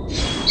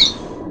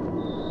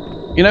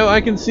 You know,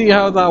 I can see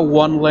how that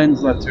one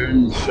lens that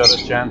turns shutter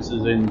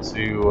chances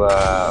into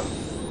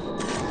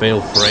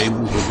fail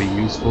frames would be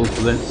useful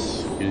for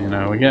this. You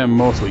know, again,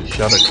 mostly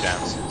shutter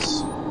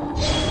chances.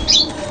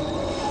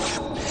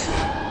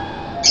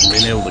 And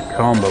being able to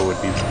combo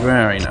would be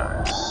very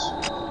nice.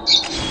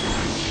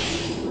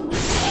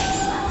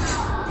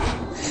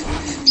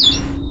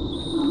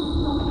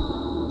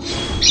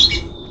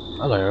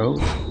 Hello.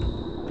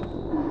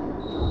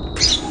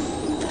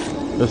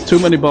 There's too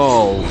many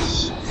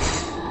balls.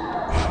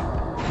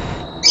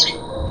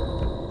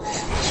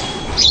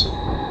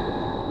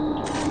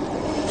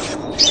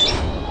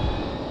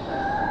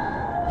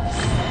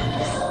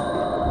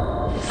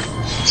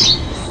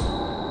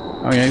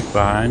 Okay,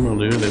 fine, we'll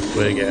do it this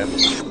way again.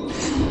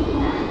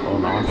 Or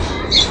not.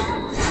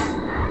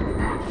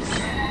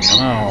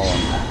 Come on.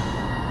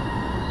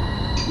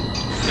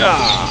 Yeah.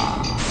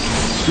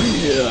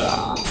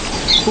 Yeah.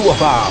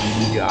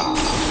 Yeah.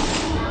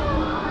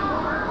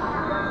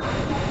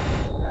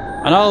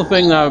 Another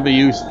thing that would be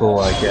useful,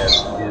 I guess,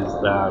 is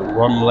that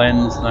one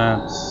lens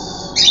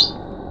that's,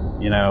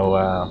 you know,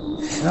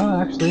 no,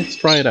 actually, let's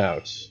try it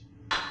out.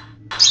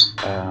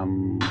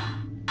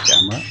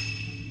 Camera.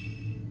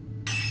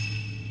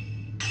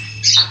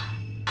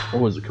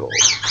 What was it called?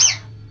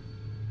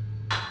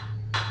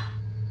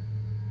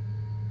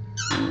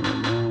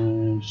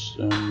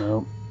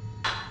 No.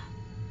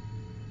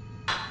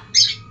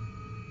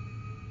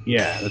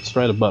 Yeah, let's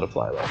try the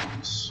butterfly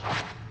lens.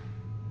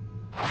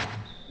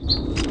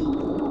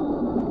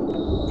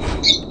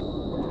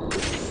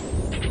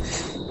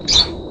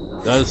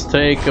 Does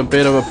take a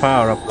bit of a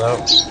power up though.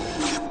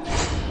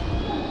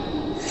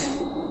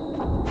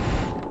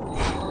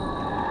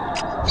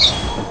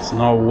 Let's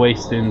not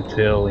waste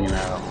until, you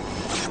know.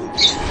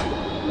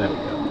 There we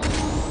go.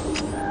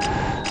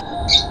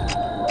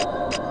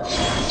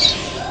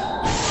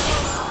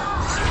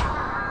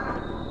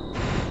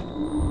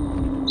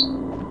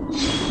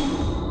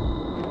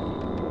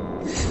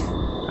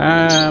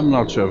 I'm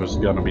not sure if it's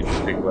gonna be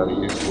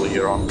particularly useful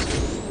here on.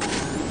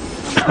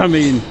 I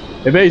mean,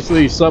 it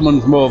basically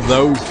summons more of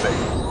those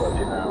things, but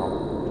you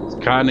know, it's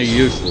kind of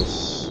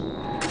useless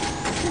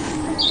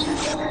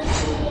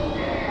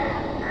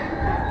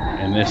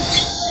in this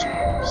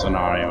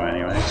scenario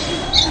anyway.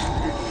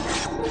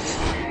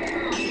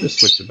 Just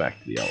switch it back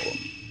to the other one.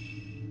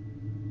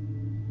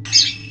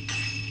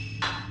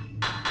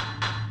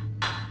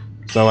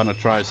 So I want to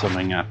try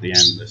something at the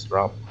end of this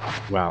drop.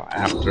 Well,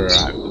 after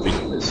I've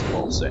defeated this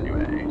boss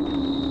anyway.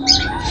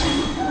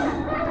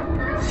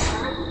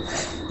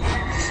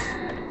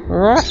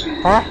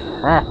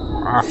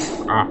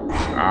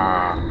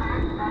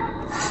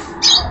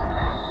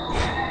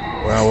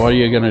 Well, what are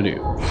you gonna do?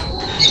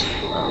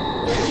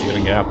 You're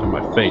gonna get after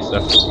my face,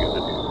 that's what you're gonna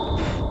do.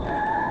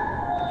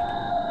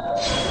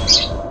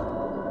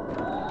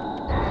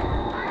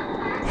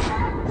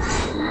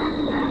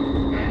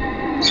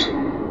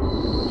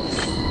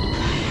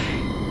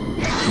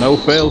 No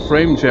fail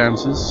frame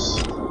chances,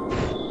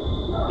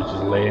 which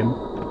is lame.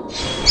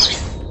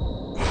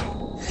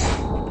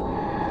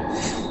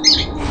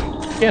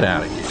 Get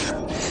out of here.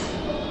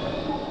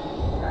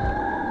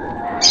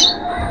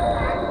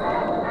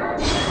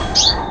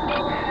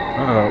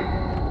 Uh-oh.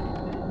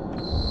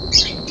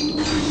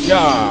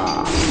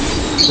 Yeah!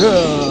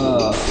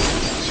 Yeah!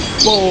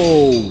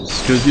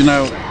 Balls! Because, you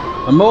know,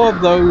 the more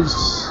of those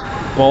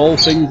ball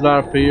things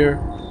that appear,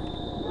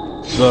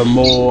 the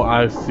more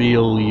I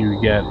feel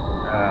you get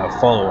a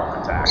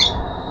follow-up attack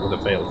with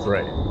a failed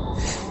frame.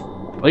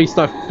 At least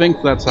I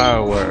think that's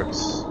how it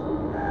works.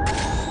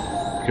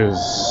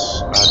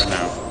 Because, I don't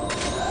know.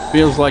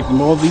 Feels like the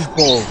more of these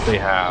balls they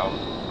have,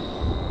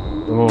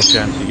 the more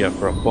chance you get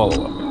for a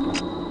follow-up.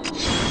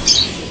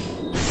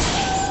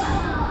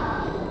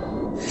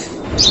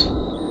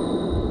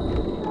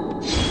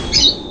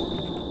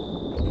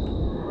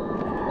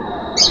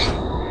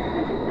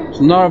 It's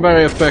not a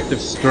very effective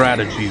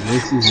strategy,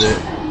 this is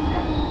it.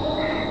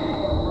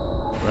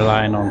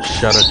 Relying on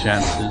shutter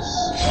chances.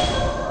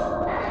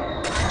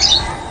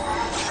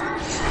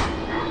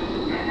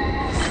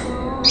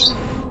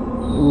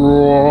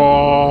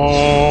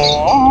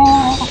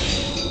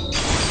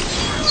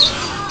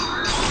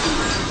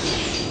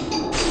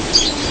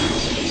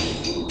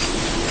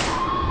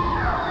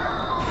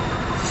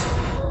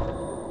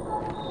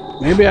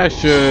 Maybe I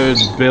should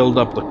build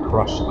up the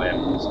crush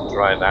lens and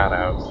try that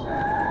out.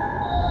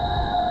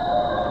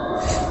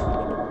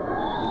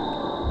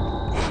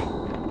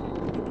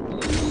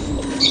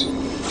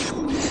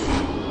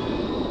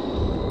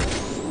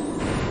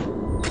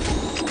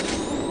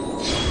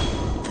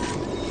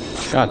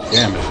 God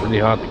damn, it's really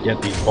hard to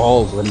get these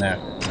balls when they're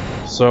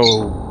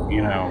so,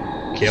 you know,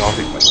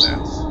 chaotic like that.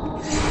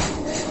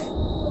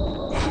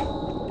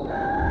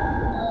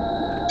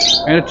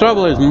 And the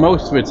trouble is,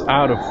 most of it's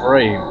out of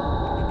frame.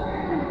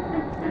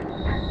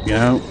 You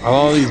know, a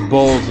lot of these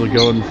balls are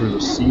going through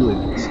the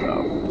ceiling and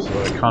stuff,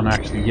 so I can't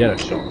actually get a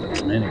shot at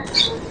them anyway.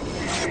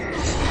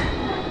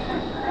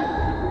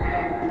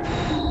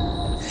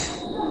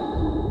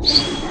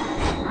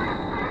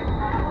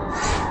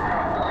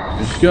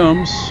 Here she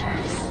comes.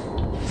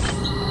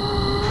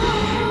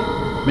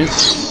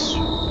 Miss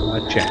my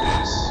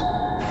chance.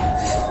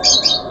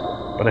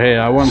 But hey,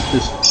 I want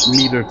this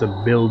meter to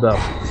build up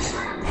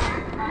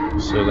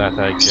so that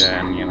I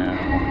can, you know,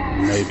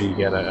 maybe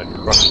get a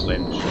crush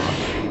lens shot.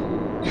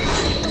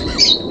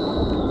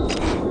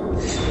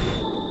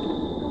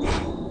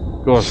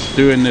 Of course,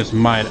 doing this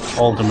might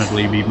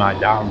ultimately be my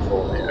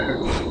downfall here.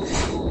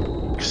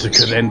 Because it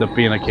could end up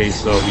being a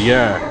case of,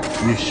 yeah,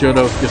 you should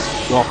have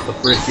just got the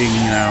freaking,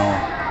 you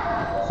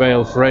know,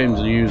 failed frames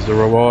and used the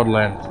reward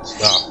lens and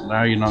stuff.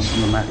 Now you're not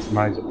going to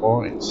maximize your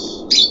points.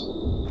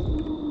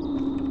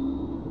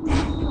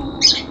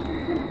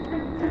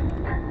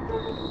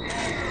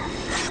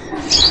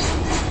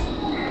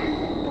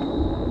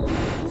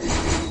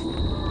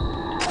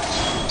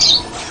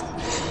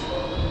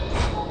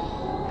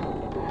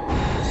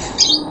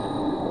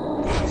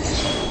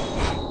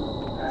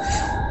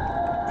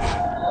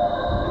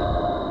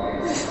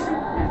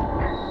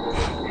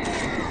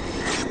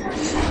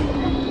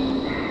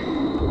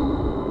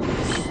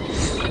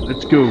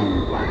 Let's go.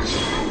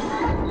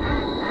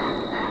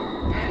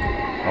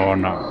 Or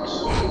not.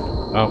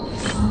 Oh.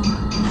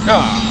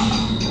 Ah!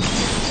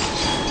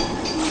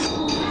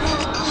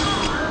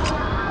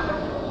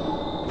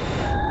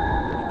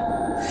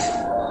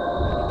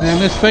 Man,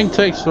 this thing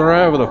takes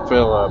forever to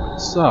fill up.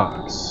 It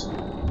sucks.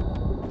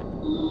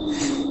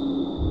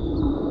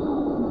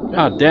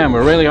 God damn, we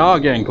really are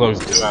getting close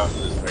to 2 hours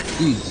this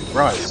thing. Jesus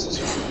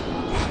Christ.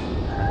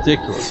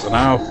 Ridiculous. An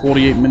hour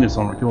 48 minutes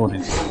on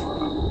recording.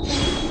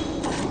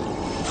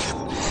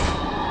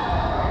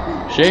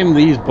 Shame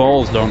these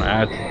balls don't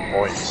add to the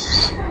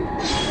points.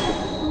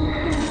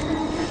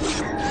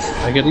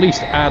 Like at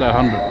least add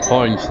 100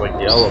 points like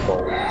the other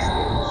balls.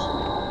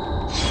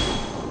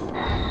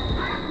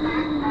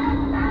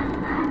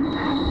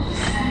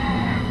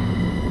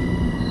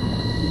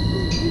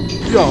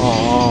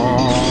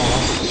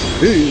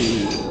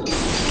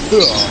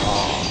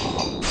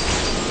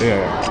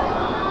 Yeah.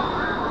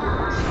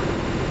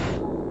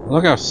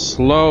 Look how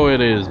slow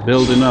it is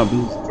building up. This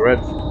is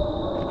dreadful.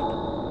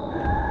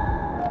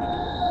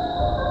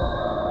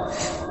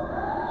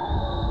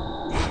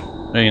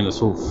 Man, this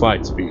whole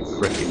fight's been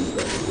freaking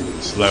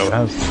slow,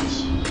 hasn't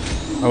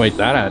it? Oh wait,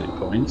 that added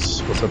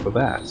points. What's up with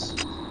that?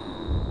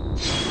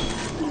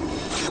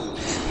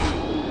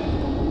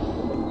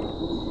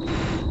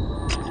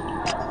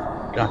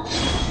 God.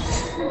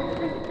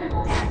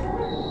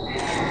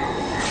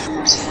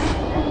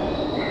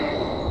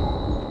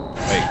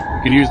 Hey,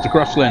 you can use the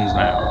crush lens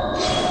now.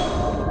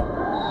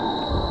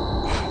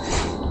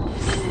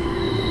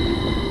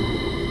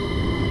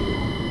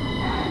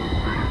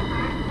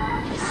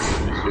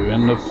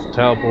 End of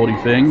teleporty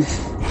thing.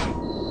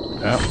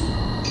 Yep.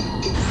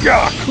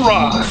 Yeah,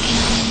 crush!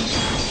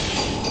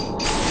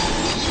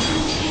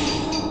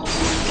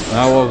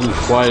 That wasn't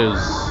quite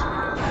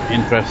as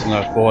interesting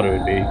as I thought it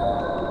would be.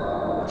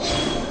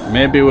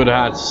 Maybe it would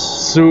have had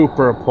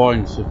super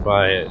points if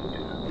I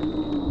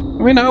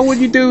mean, how would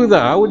you do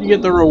that? How would you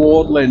get the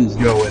reward lens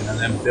going and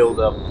then build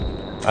up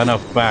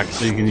enough back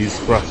so you can use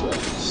crush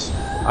lens?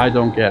 I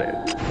don't get it.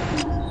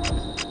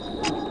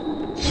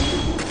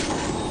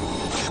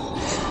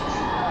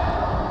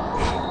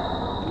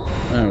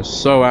 That was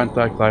so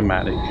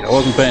anticlimactic. I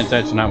wasn't paying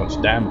attention how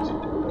much damage it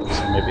did,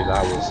 so maybe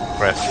that was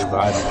impressive,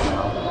 I don't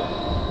know.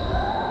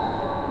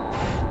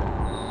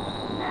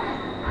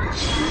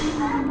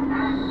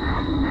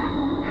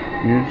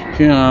 Here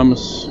she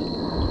comes.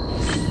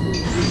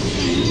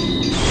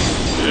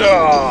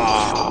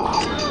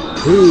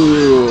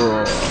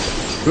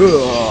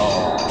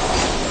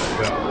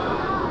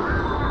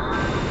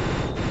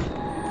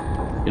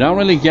 You don't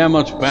really get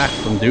much back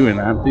from doing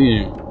that, do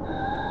you?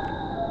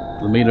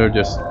 The meter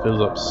just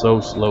fills up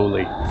so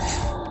slowly.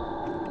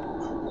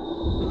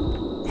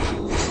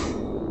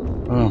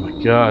 Oh my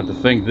god, to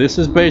think this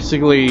is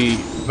basically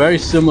very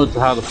similar to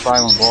how the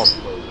final boss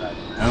goes at,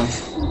 you know?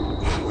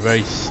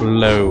 Very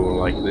slow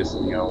like this,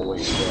 and you gotta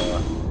wait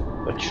for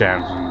the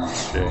chance and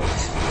shit.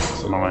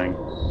 It's annoying.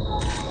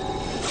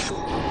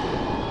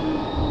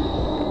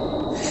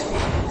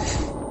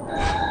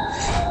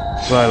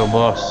 Final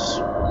boss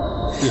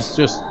is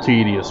just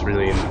tedious,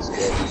 really, in this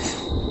game.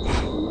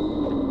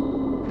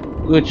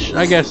 Which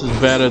I guess is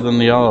better than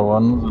the other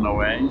ones in a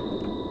way.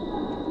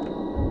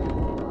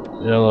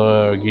 The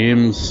other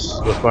games,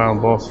 the final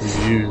boss is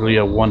usually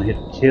a one-hit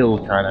kill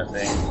kind of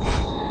thing,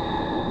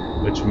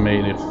 which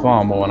made it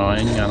far more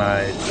annoying, and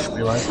I just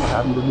realized I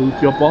hadn't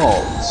removed your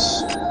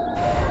balls.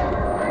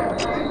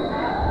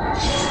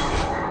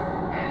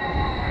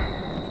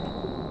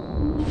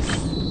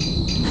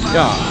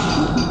 Yeah.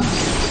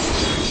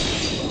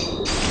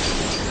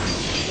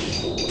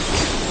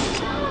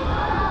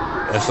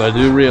 Yes, I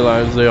do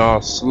realize they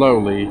are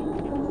slowly,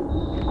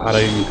 at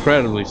an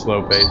incredibly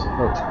slow pace,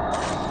 approaching.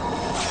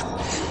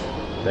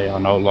 They are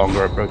no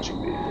longer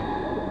approaching me.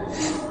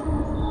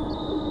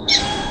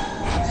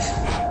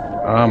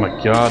 Oh my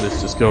god,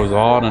 this just goes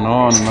on and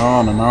on and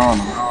on and on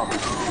and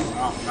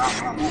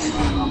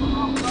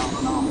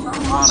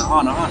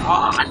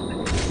on.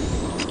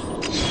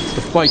 It's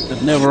the fight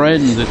that never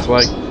ends. It's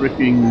like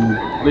freaking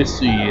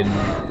Blissey in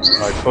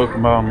like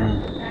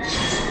Pokemon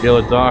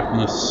Yellow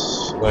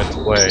Darkness Let's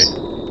Play.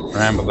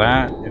 Remember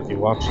that? If you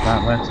watched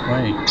that Let's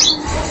Play.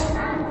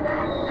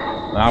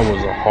 That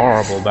was a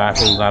horrible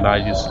battle that I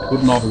just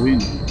could not win.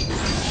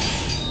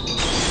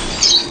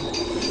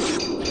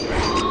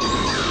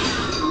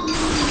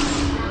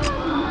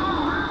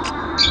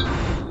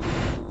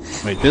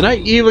 Wait, did I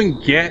even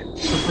get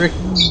the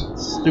freaking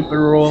stupid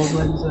roll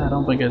lens? I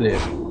don't think I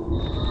did.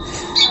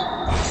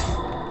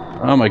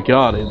 Oh my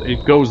god,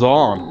 it goes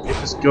on. It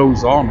just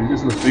goes on. It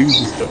just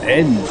refuses to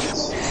end.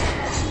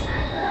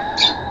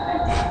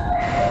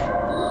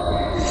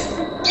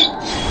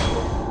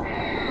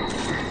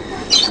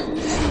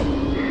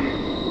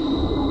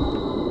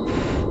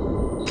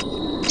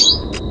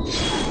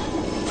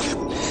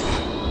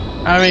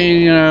 I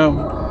mean, you know,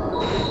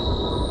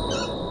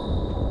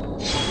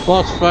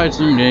 boss fights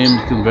in games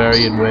can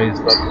vary in ways,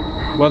 but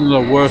one of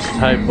the worst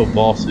type of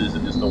bosses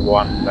is the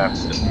one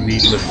that's just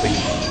needlessly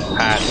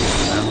padded,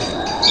 you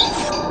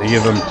know? They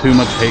give them too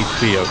much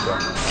HP or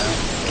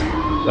something, you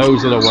know?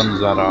 Those are the ones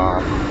that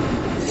are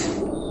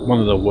one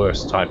of the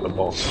worst type of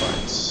boss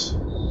fights.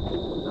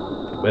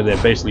 Where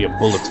they're basically a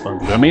bullet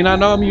sponge. I mean, I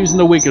know I'm using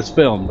the weakest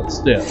film, but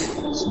still,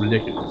 it's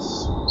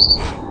ridiculous.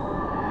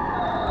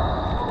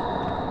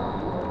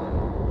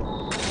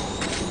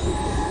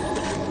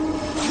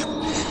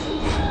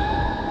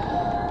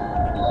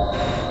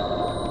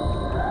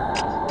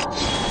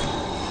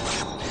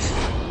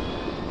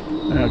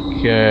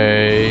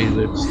 Okay,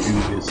 let's do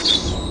this.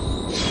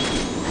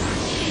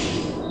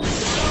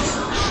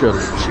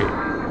 Shuttle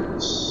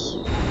chase.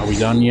 Are we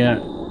done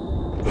yet?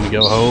 Can we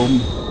go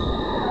home?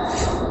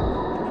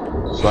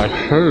 It's like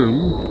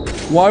home?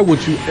 Why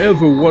would you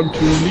ever want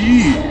to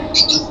leave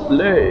this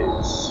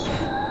place?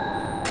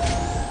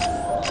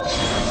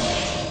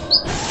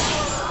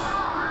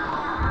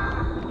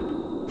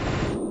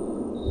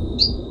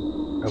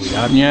 Are we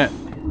done yet?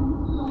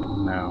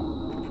 No.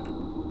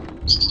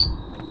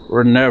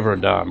 We're never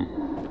done.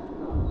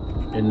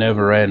 It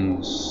never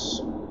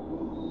ends.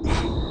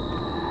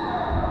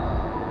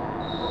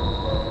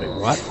 Wait,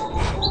 what?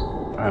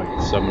 I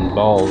have summoned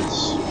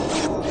balls.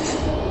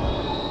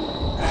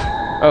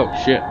 Oh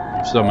shit,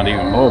 I've summoned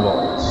even more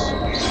balls.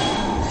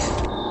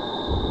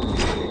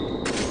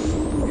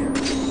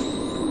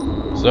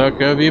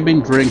 Sucker, have you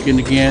been drinking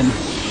again?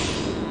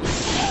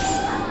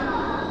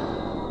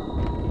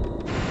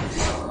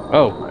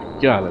 Oh my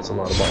god, that's a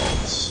lot of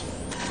balls.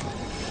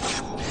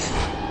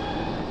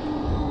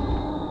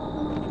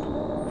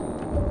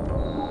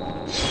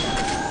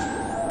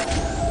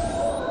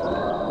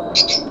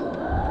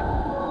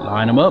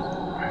 Line them up.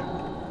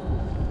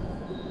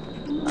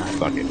 Ah,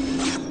 fuck it.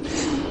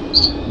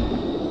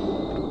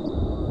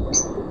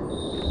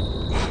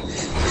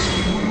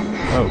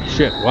 Oh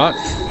shit, what?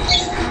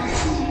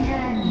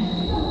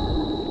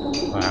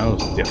 Wow, that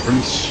was a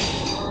difference.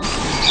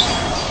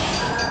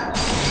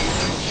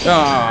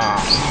 Ah!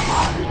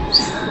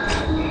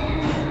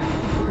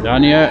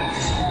 Done yet?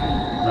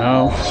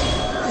 No.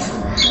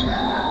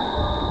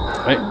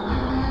 Wait.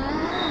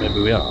 Maybe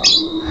we are.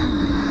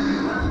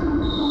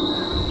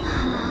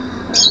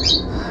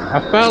 I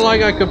felt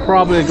like I could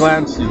probably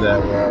glance you there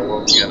where I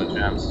won't get a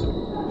chance to.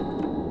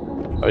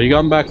 Are you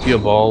going back to your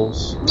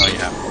balls? No, you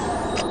haven't.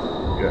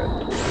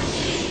 Good.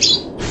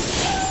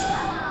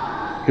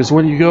 Because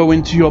when you go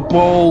into your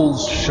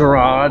balls,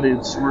 Sherrod,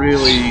 it's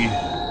really,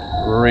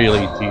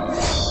 really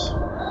tedious.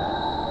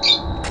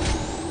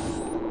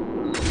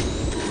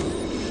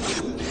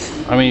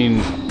 I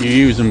mean, you're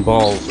using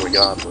balls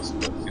regardless,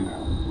 but you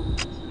know,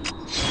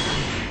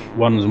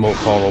 one's more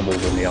tolerable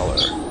than the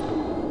other.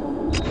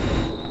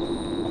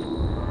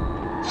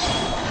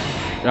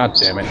 God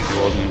damn it, he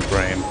wasn't in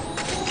frame.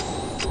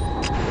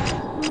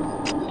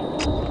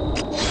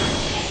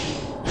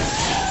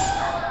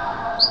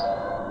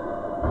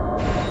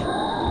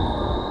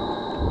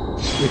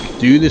 We could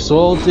do this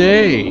all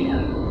day.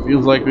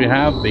 Feels like we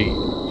have been.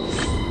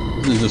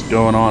 This is just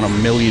going on a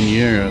million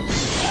years.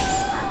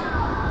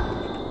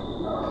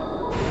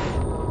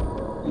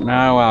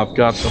 Now I've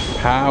got the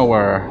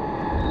power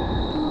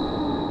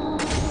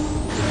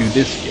to do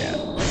this again.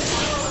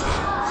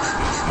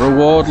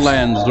 Reward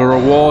lens. The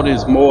reward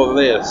is more of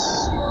this.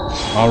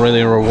 Not really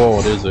a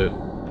reward, is it?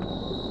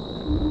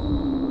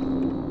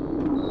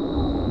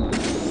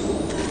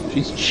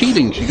 She's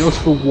cheating. She goes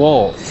for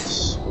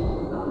walls.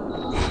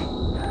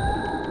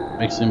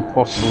 Makes it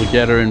impossible to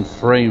get her in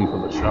frame for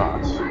the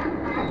shot.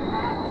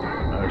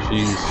 No,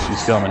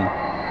 she's coming.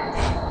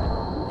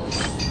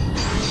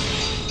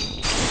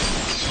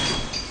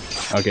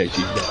 Okay,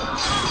 she's dead.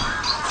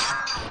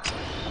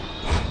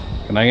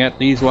 Can I get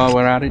these while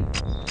we're at it?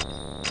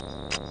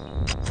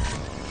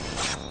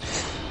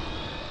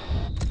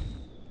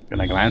 Can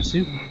I glance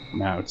you?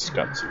 No, it's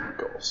got to, of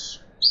course.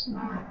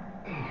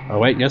 Oh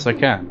wait, yes I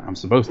can. I'm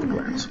supposed to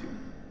glance you.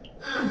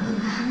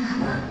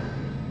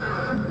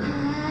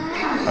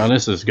 Oh,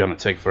 this is gonna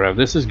take forever.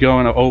 This is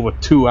going over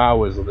 2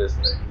 hours of this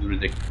thing. It's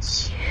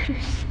ridiculous.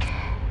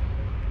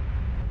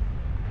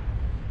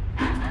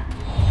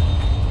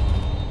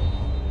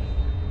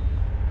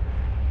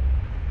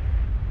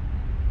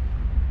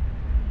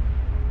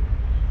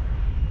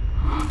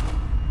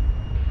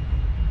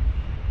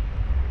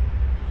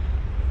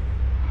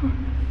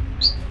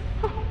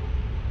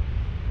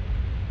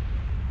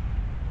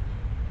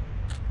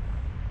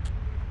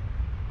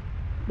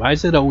 Why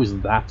is it always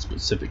that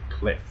specific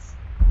cliff?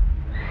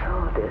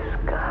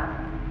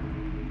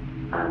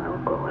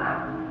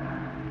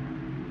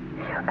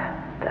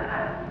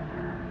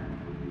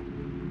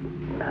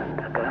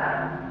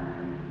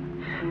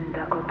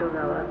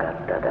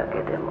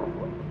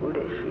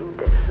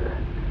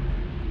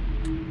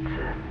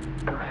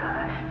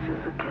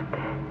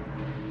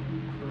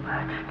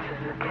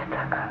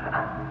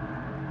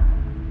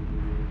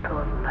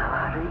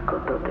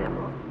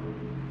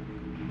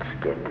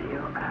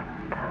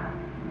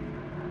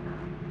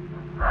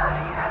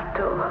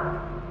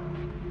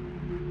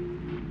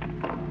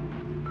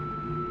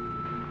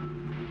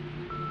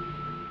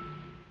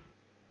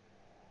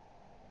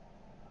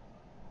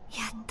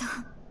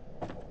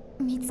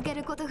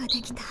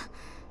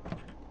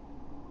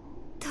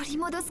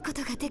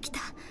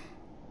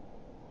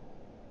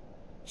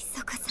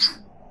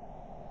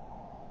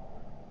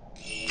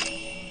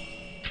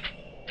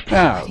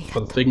 Now,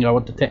 for the thing I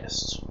want to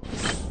test.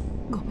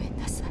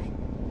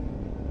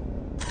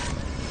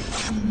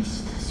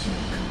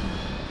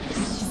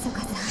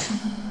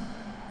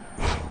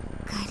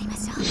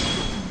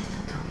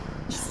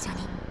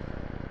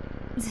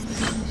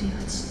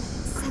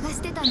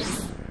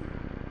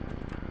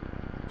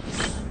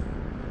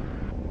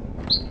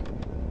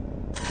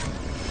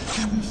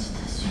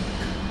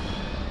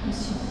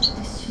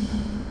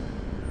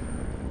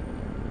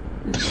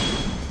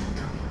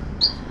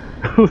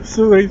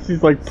 So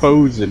he's like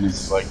posing,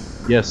 it's like,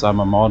 yes, I'm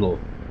a model.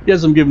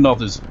 Yes, I'm giving off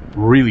this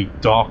really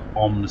dark,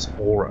 ominous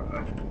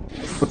aura,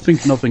 but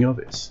think nothing of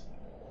it.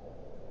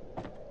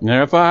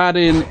 Now, if I had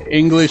it in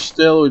English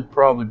still, we'd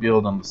probably be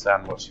able to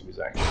understand what she was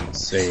actually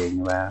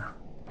saying there.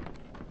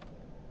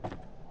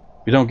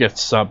 We don't get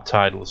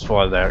subtitles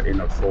for their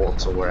inner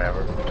thoughts or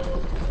wherever,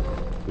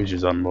 which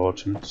is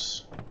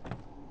unfortunate.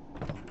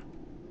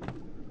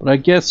 But I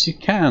guess you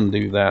can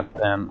do that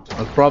then.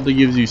 It probably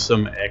gives you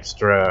some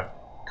extra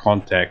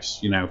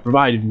context, you know,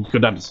 provided you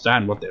could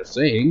understand what they're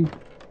saying.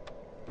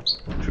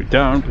 Which we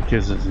don't,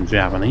 because it's in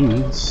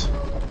Japanese.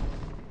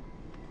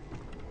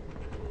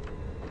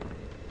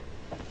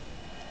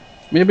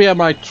 Maybe I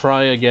might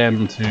try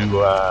again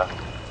to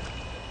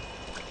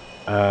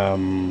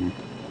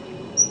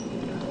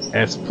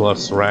S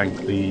plus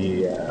rank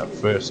the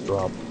first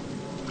drop.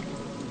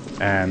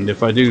 And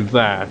if I do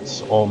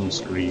that on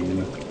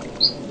screen,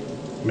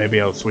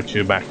 maybe I'll switch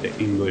it back to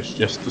English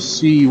just to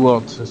see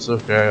what the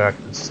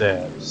character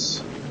says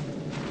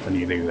when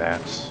you do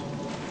that.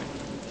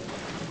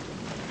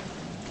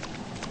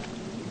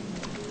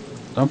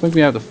 Don't think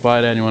we have to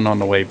fight anyone on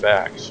the way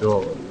back,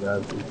 surely.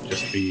 That would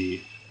just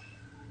be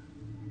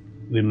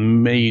the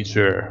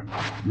major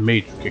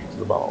kick to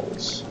the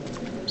balls.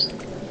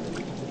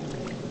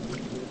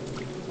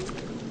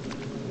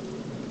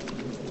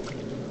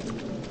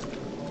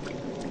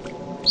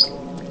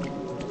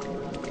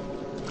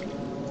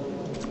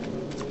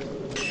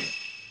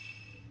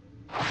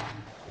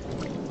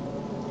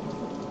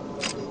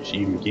 she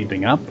even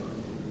keeping up?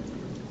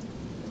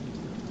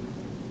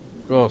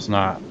 Of course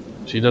not.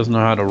 She doesn't know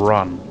how to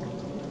run.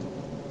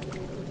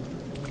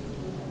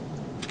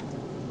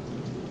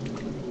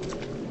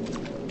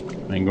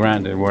 I mean,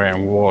 granted, we're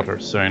in water,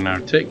 so now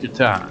take your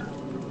time.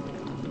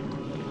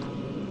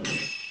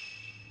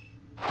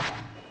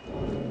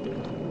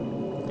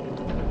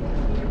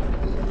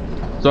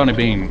 It's only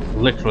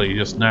been literally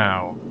just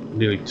now,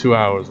 nearly 2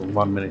 hours and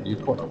 1 minute. You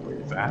caught up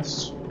pretty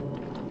fast.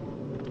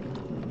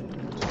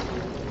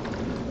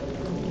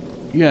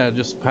 Yeah,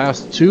 just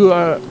past 2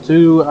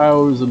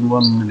 hours and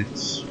 1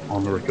 minute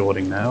on the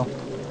recording now.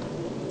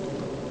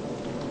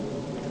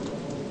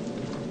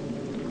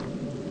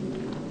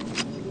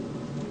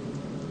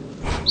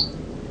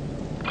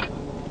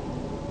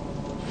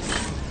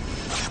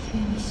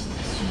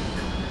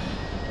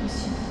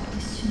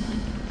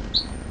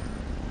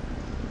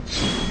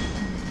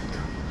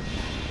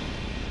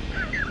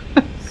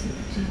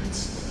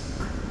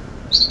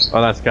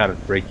 Oh, that's kind of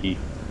freaky.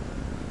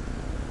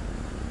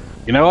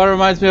 You know what it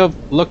reminds me of?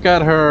 Look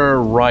at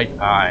her right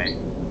eye.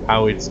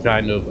 How it's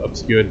kind of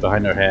obscured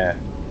behind her hair.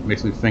 It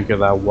makes me think of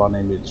that one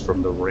image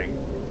from The Ring.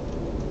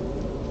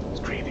 It's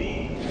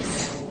creepy.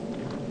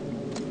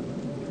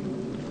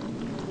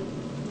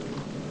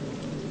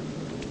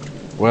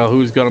 Well,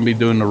 who's gonna be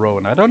doing the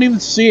rowing? I don't even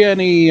see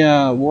any,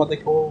 what are they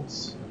called?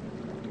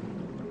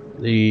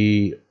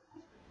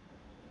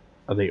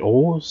 Are they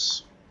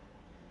oars?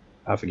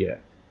 I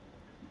forget.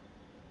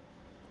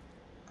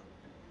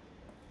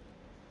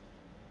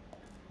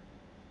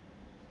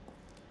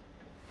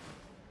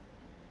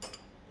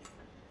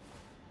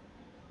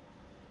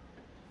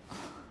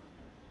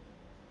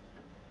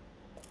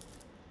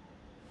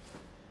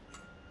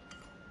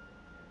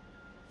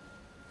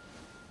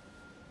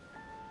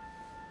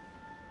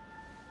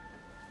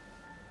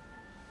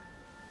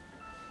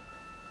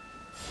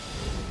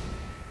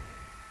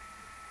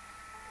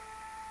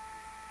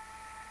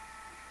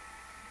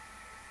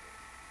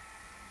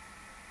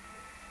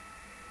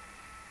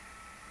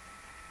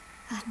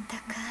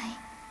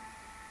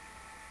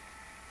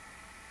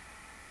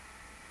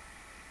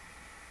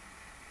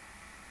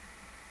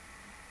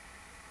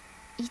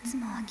いつ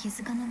もは気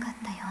づかなかっ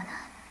たような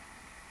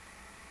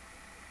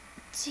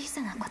小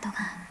さなことが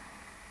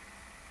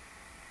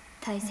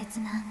大切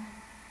な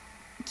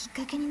きっ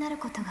かけになる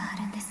ことがあ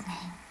るんですね。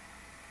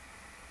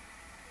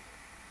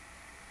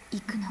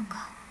行くの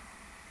か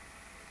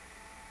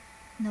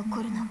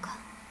残るのか、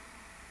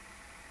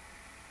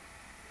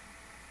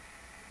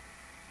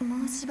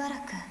もうしばら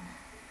く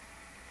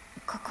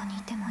ここに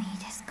いてもいい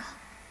ですか？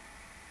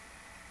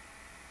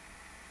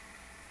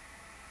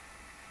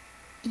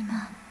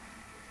今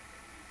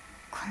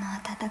この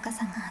温か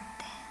さがあっ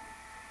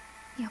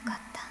てよかっ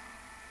た。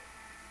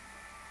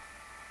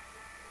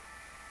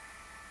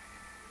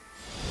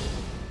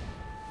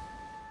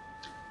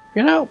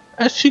You know,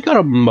 has she got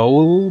a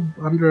mole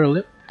under her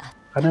lip?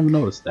 I never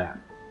noticed that.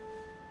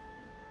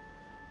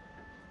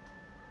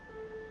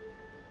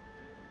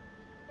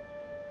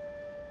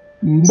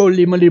 Mole.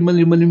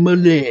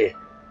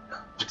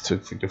 Just to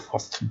think of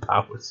Austin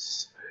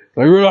Powers.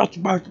 Like, we're not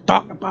supposed to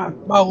talk about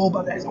mole,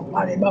 but there's a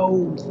bloody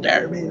mole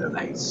staring me in the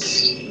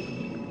face.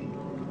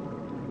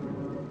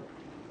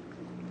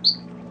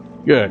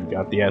 Good,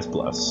 got the S+.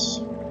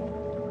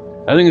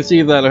 I think it's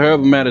either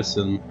herbal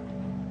medicine.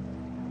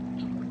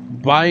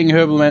 Buying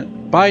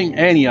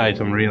any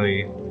item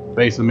really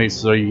basically makes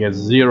so you get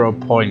 0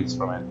 points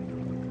from it.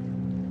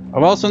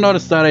 I've also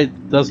noticed that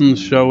it doesn't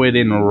show it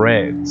in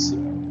red.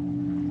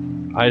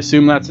 I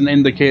assume that's an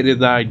indicator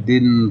that I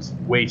didn't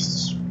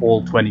waste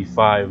all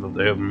 25 of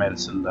the herbal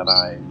medicine that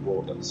I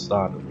bought at the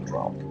start of the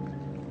drop.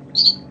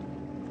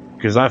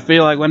 Because I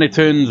feel like when it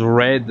turns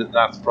red,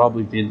 that's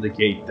probably to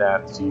indicate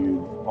that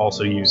you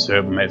also used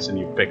herbal medicine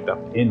you picked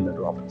up in the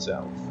drop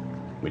itself,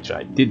 which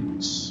I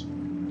didn't.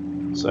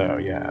 So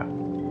yeah,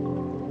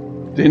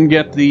 didn't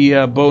get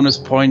the bonus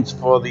points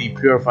for the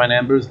purifying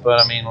embers,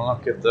 but I mean,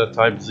 look at the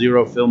type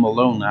 0 film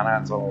alone, that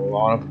adds a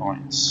lot of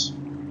points.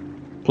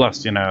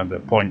 Plus, you know, the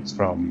points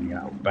from, you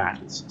know,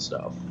 bats and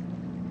stuff,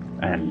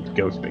 and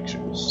ghost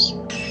pictures.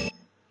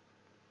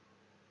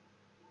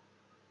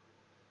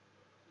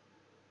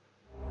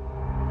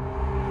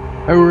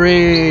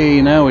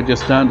 Hooray! Now we're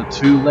just down to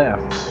 2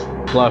 left,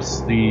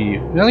 plus the,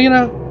 well, you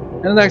know,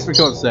 in the next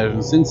record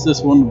session, since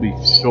this one will be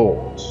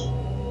short,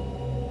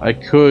 I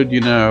could,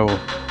 you know,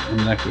 in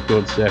the next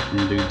record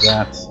session do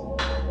that,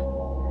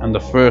 and the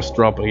first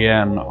drop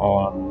again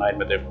on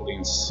Nightmare difficulty,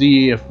 and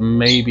see if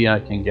maybe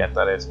I can get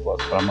that S+,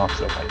 but I'm not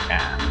sure if I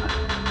can.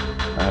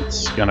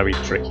 That's gonna be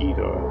tricky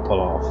to pull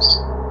off.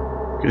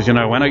 Because, you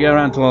know, when I get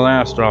around to the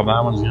last drop,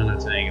 that one's gonna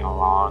take a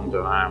long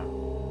time.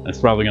 It's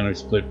probably gonna be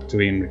split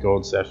between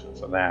record sessions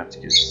for that,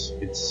 because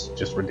it's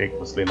just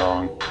ridiculously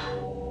long.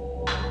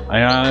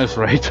 I honest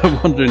rate, I'm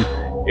wondering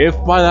if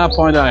by that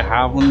point I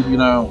haven't, you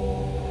know,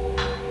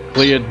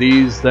 cleared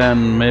these,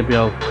 then maybe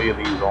I'll clear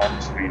these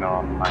on screen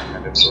on my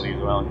difficulty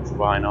as well, because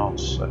why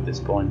not at this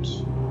point.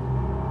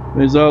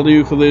 This I'll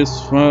do for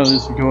this record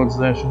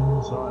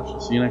session, so I shall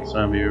see you next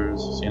time,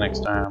 viewers. See you next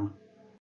time.